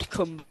could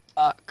come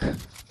back. Do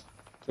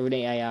you have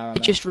any AR on He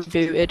just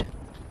rebooted.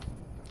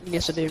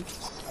 Yes, I do.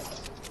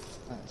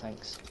 Alright,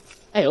 thanks.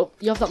 Hey up,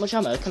 you have that much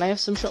ammo? Can I have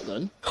some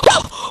shotgun? I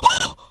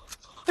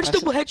just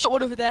Nice. double headshot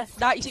one over there.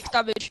 96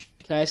 damage.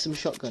 Can I have some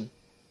shotgun?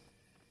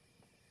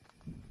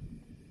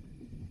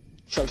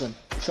 Shotgun.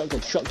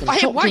 Shotgun. Shotgun. I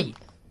hit Shotgun. white.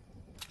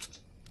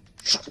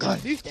 Shotgun.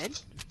 Move then.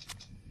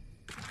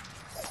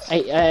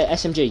 Hey,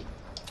 SMG.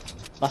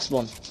 Last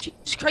one.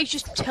 Jesus Christ,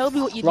 just tell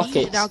me what you need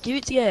Rockets. and I'll give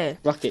it to you.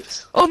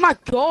 Rockets. Oh my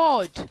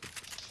god.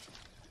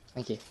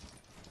 Thank you.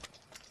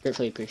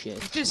 Gratefully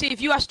appreciated. I was gonna say,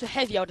 if you asked for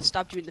heavy, I would have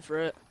stabbed you in the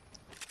throat.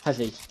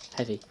 Heavy.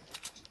 Heavy.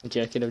 I'm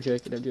joking, I'm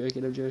joking, I'm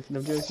joking, I'm joking,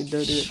 I'm joking.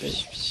 Don't do it,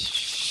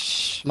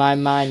 mate. My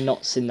mind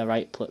knots in the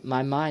right place.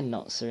 My mind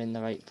knots are in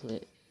the right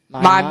place.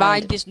 My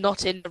mind is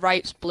not in the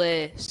right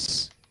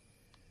place.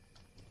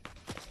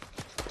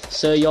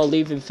 So you're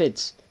leaving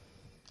Fids?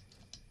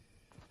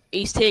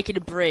 He's taking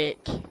a break.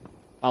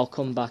 I'll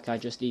come back, I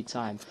just need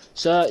time.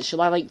 So, shall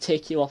I like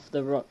take you off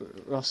the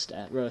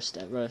roster?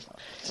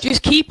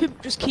 Just keep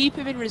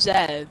him in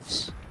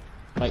reserves.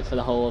 Like for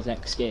the whole of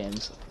next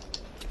games?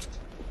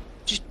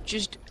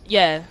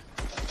 Yeah.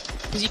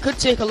 Because he could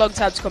take a long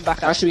time to come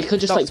back. Actually, we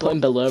could just Not like put to-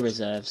 him below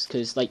reserves,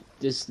 because like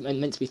there's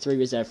meant to be 3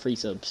 reserve, 3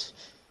 subs.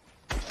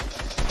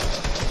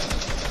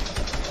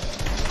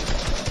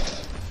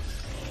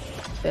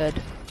 Dead.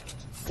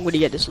 I'm gonna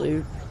get this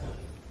loot.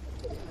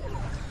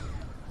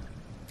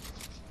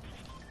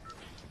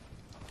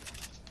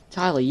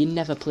 Tyler, you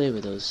never play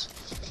with us.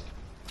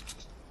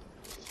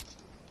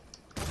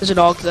 There's an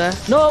AUG there.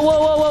 No,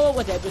 whoa,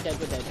 we're dead.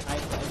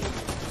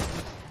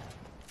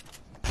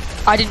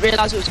 I didn't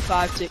realise it was a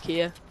 5-tick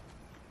here.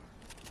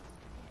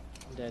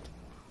 I'm dead.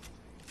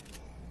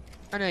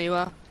 I know you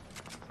are.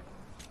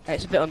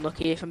 It's a bit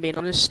unlucky if I'm being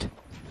honest.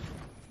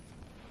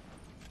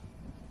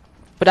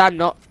 But I'm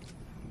not.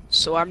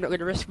 So I'm not going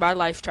to risk my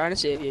life trying to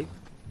save you.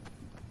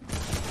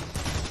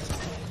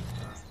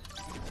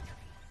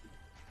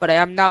 But I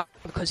am now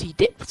because he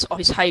dipped off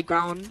his high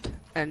ground.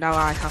 And now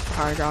I have the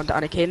high ground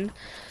Anakin.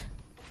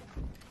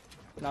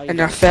 Now you're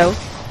And I dead. fell.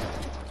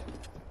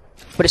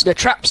 But it's no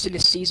traps in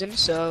this season,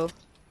 so...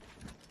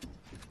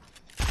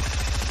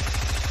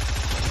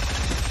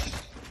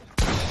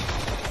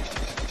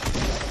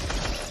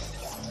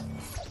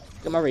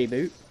 Got my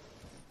reboot.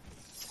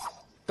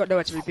 Got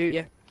nowhere to reboot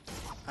you.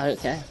 I don't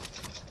care.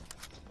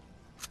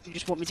 You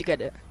just want me to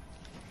get it.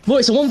 Look,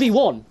 it's a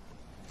 1v1!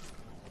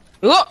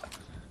 Look!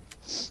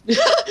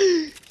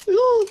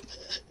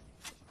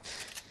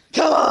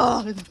 Come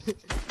on!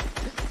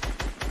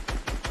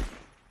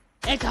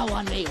 It's a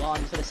 1v1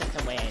 for the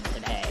second win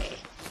today.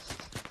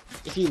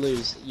 If you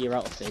lose, you're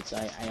out of Fids.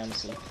 I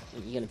honestly,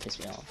 you're gonna piss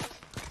me off.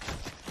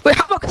 Wait,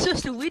 how am I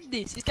supposed to win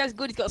this? This guy's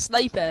good, he's got a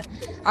sniper.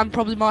 And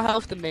probably more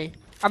health than me.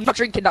 I'm not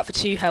drinking that for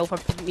 2 health, I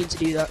didn't mean to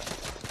do that.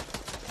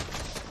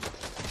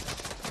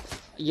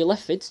 You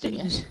left Fids, didn't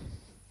you?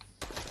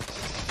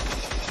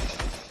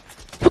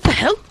 What the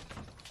hell?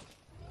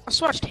 I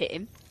swear I just hit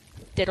him.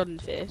 Dead on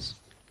the face.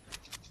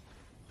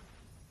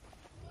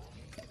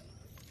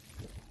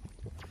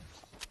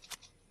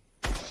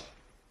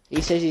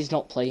 He says he's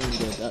not playing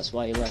good, that's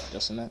why he left,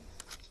 doesn't it?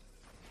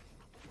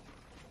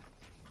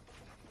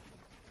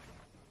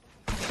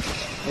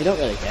 We don't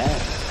really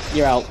care.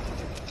 You're out.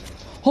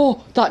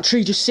 Oh, that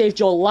tree just saved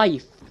your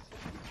life.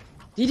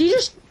 Did he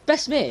just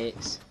best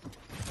mates?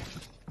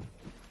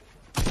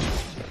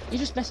 He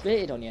just best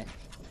mated on you.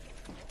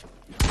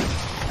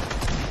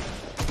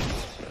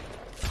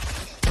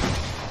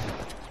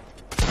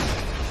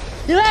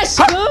 Let's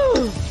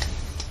go!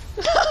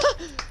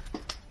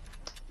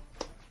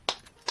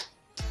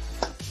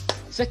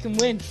 Second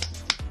win.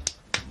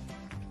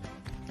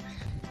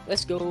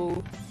 Let's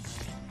go.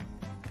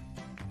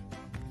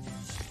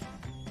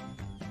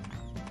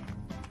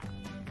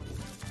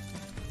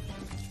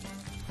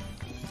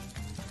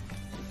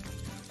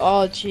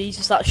 Oh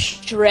Jesus, that's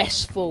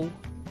stressful.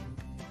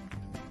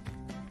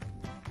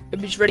 I'm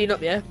just readying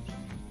up, yeah?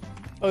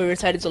 Oh, we're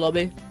returning to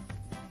lobby.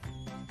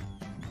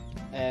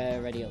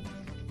 Ready up.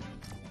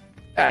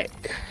 Alright.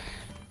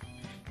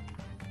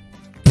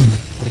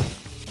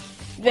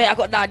 Wait, I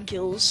got 9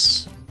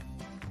 kills.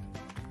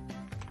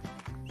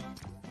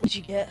 What did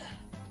you get?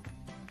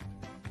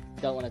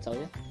 Don't want to tell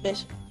you.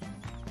 Miss.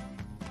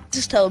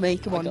 Just tell me,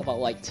 come I on. got about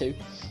like 2.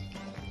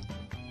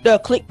 No,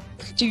 click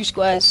 2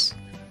 squares.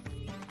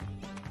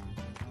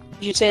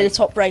 You should say the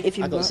top right if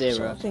you I got want, 0.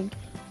 sort of thing.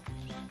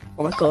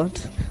 Oh my god.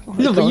 Oh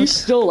my No, but you God.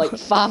 stole like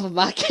 5 of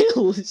my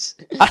kills.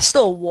 I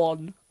stole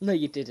 1. No,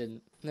 you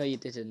didn't. No, you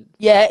didn't.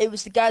 Yeah, it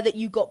was the guy that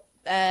you got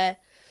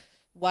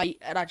white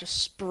and I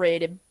just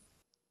sprayed him.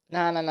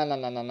 Nah.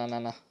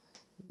 That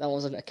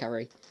wasn't a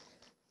carry.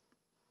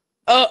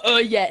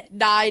 Yeah,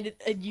 9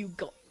 and you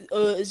got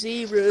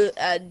 0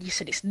 and you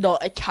said it's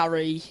not a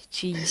carry.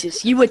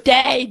 Jesus, you were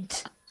dead.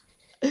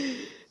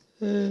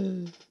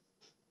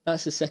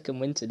 That's the second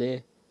win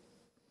today.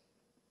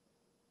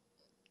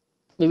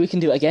 Maybe we can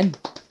do it again.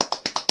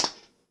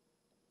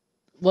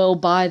 Well,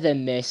 buy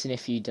them, Mason,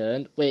 if you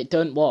don't. Wait,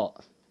 don't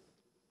what?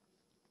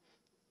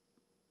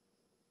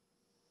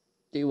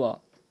 Do what?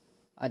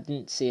 I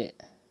didn't see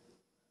it.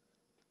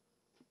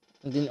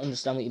 I didn't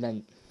understand what you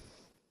meant.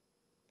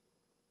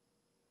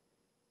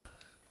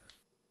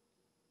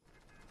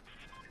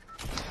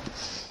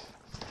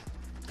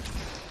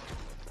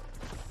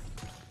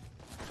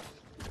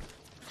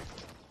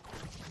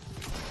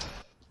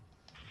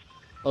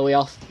 Are we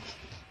off?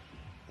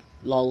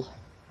 Lol.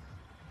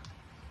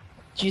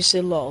 Did you say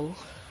lol?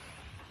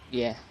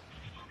 Yeah.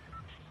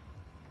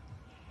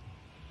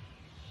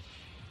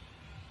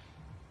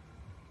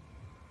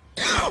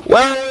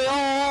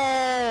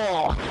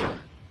 Well,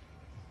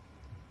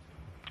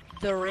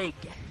 the rig.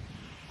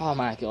 Oh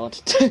my god.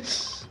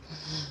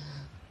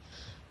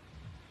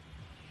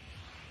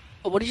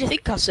 What did you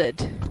think I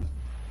said?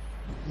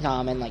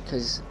 Nah, I meant like,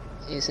 cause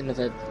it's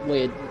another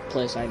weird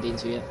place I've been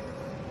to yet.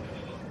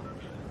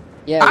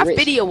 Yeah, I've Ritz,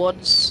 been here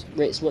once.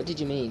 Ritz, what did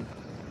you mean?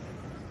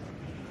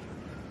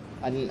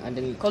 I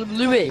didn't. Call him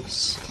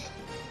Lewis.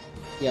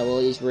 Yeah, well,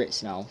 he's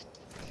Ritz now.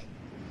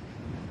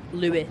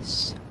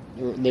 Lewis.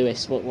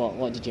 Lewis,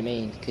 what did you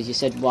mean? Because you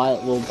said, "Why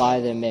we'll buy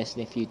them,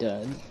 Mason, if you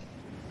don't."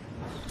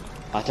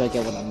 I don't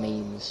get what that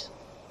means.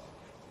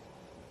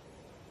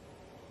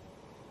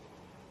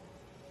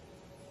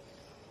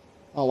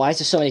 Oh, why is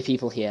there so many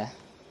people here?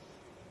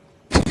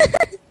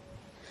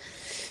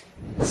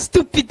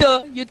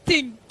 Stupido, you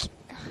think?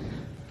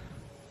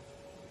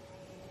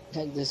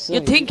 There's so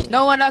You many think people.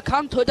 no one will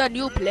come to the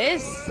new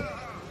place?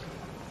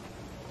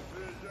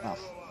 Oh,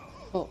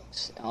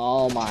 fucks.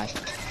 Oh my.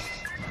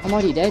 I'm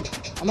already dead.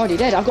 I'm already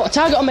dead. I've got a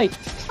target on me.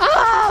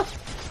 Ah!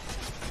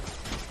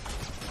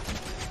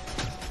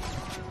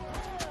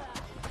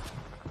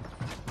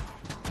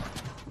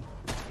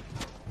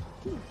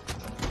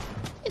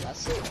 Yeah,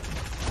 that's it.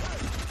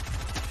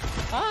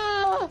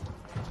 Ah!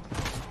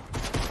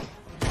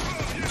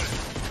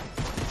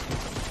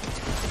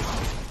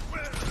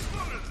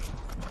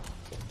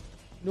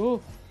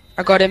 No.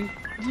 I got him.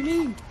 What do you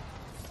mean?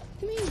 What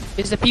do you mean?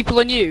 Is the people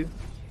on you?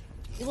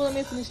 They won't let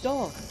me open this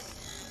door.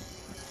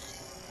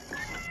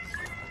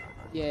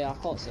 Yeah, I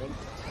thought so.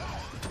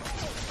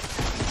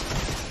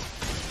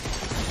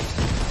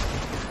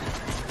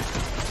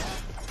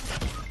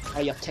 Oh,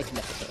 you're taking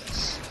the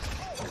piss.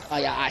 Oh,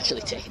 you're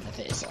actually taking the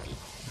piss, are you?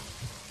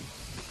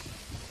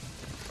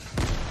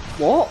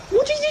 What?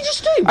 What did you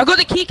just do? I got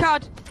the key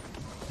card.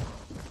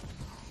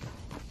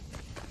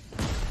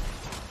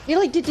 He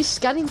like did this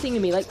scanning thing to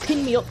me, like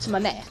pinned me up to my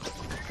neck,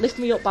 lift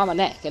me up by my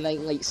neck, and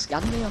then like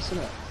scanned me or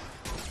something.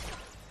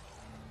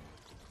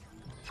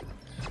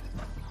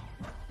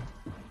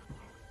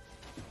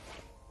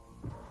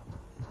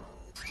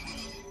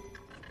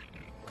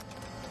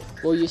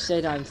 Well, you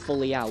said I'm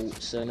fully out,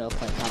 so no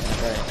point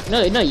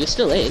counting. No, you're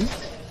still in.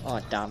 Oh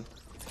damn.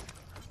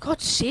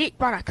 God's sake,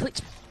 man! I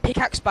clicked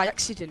pickaxe by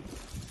accident.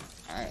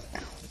 Alright,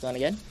 going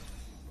again.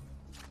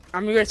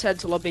 I'm gonna return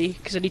to lobby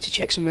because I need to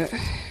check something.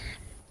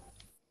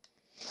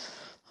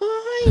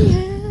 Oh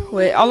yeah.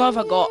 Wait, how long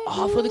have I got?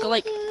 Oh, I've only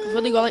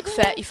got like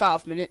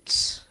 35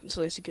 minutes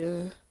until I have to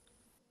go.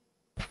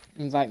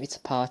 Invite me to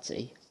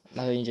party. I've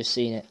only just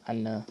seen it,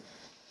 and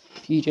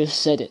you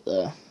just said it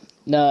though.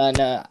 No,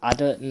 I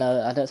don't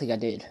know. I don't think I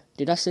did.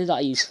 Did I say that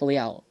I was fully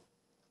out?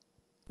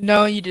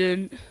 No, you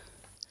didn't.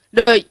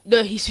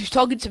 No, he's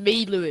talking to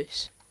me,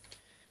 Lewis.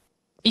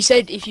 He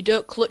said if you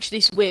don't clutch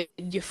this win,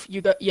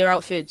 you got your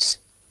outfits.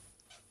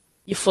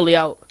 You're fully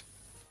out.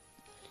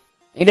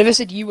 He never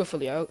said you were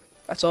fully out.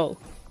 That's all.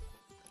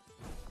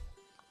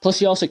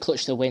 Plus, you also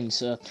clutched the win,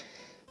 so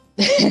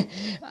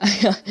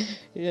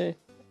yeah.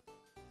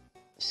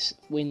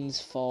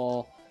 Wins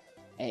for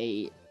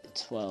a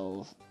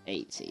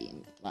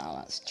 12-18. Wow,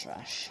 that's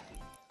trash.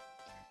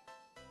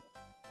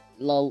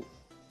 Lol.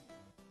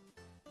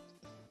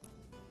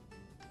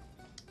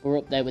 We're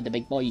up there with the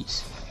big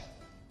boys.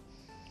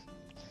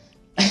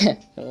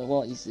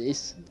 What is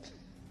this?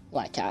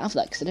 Well, I can't have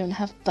that because I don't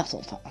have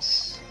Battle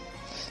Pass.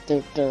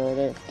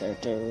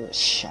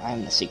 Shh,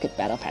 I'm the secret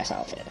battle pass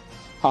outfit.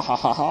 Ha ha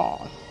ha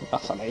ha.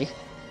 Not funny.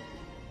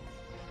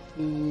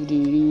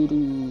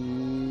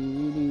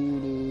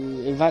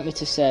 Invite me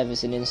to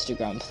servers an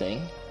Instagram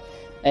thing.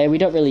 We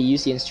don't really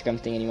use the Instagram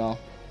thing anymore,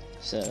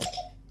 so.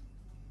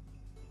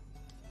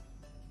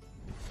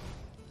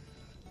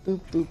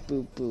 Boop boop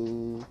boop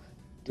boo.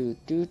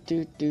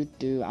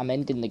 Do. I'm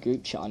ending the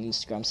group chat on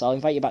Instagram, so I'll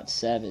invite you back to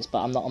servers,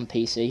 but I'm not on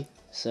PC,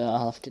 so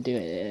I'll have to do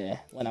it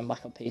when I'm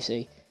back on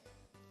PC.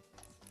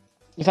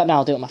 In fact, now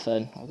I'll do it on my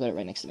phone. I've got it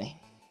right next to me.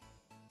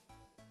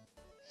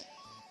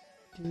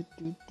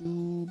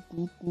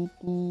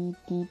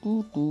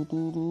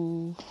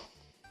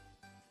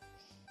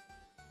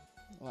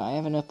 Well, I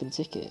have an open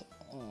ticket.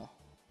 Oh,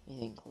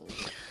 you include.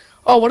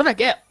 Oh, what did I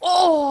get?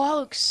 Oh, that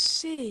looks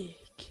sick.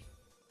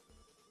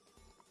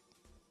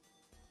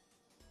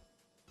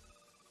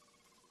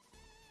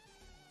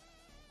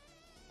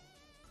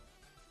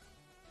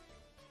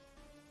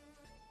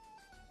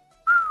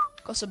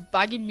 Got some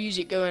banging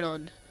music going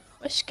on.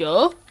 Let's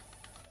go.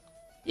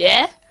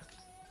 Yeah?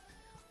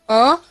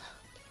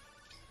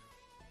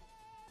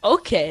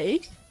 Okay.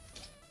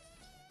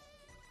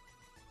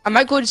 I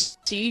might go to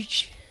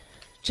Siege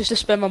just to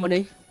spend my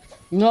money.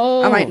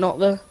 No! I might not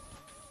though.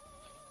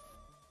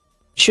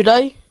 Should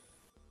I?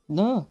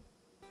 No.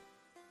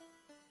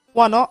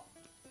 Why not?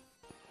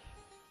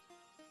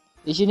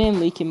 Is your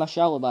name leaking my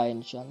shower by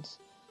any chance?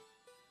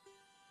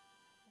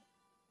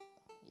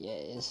 Yeah,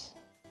 it is.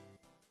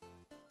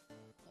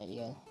 There you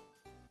go.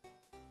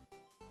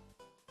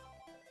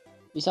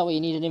 Is that what you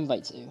need an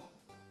invite to?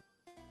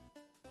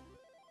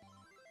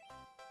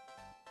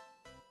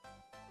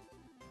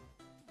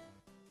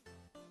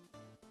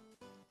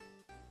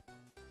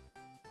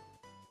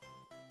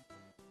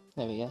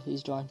 There we go,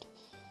 he's joined.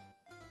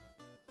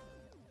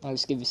 I'll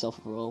just give yourself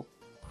a roll.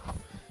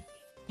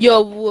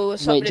 Yo,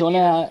 what's Wait, do you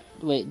happening? wanna...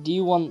 Wait, do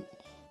you want...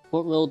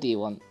 What roll do you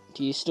want?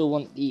 Do you still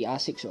want the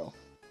R6 roll?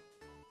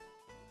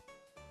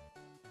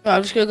 No,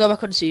 I'm just gonna go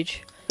back on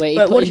Siege. Wait,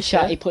 Wait, what he did you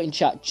say? he put in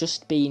chat,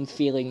 just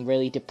feeling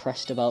really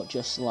depressed about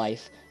just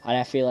life, and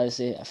I feel as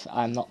if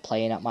I'm not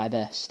playing at my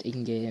best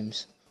in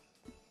games.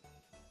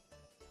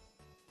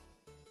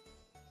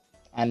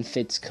 And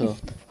Fid's Cup.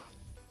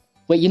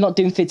 Wait, you're not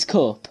doing Fid's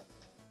Cup?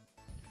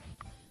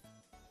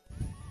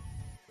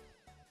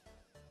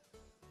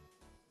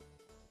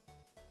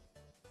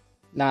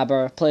 Nah,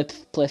 bro, play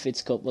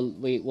Fid's Cup.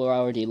 We're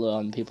already low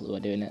on people who are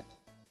doing it.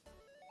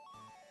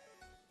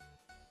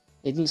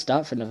 It didn't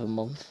start for another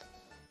month.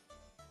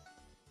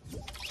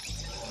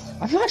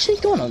 Have you actually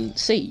gone on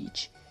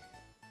Siege?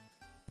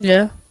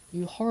 Yeah.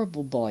 You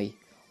horrible boy.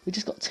 We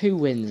just got 2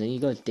 wins and you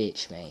gotta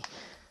ditch me.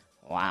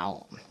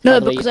 Wow. No, By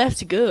the way, because I have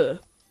to go.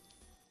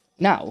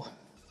 now?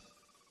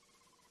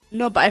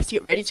 No, but I have to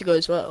get ready to go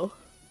as well.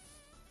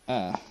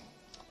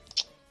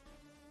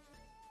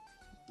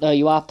 Oh,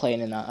 you are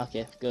playing in that.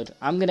 Okay, good.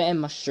 I'm gonna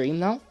end my stream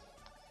now.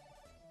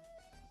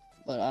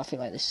 But I feel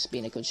like this has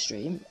been a good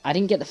stream. I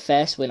didn't get the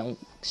first win on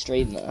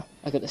stream though.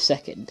 I got the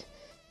second.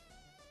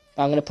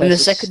 But I'm gonna post And the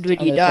second win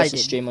you died a in.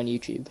 stream on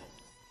YouTube.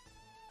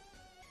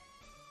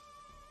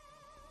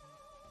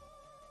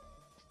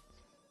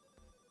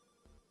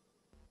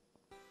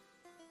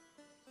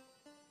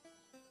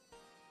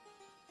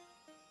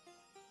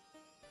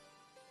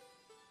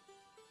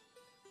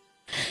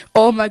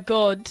 Oh my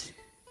god.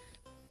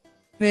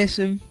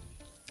 Mason.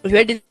 Have you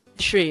edited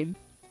the stream?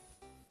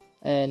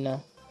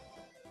 No.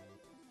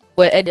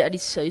 Wait, edit, I need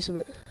to say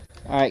something.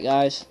 Alright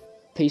guys.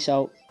 Peace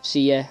out.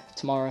 See ya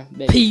tomorrow.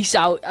 Maybe. Peace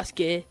out, that's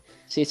gay.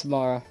 See you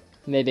tomorrow.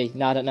 Maybe.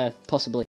 No, I don't know. Possibly.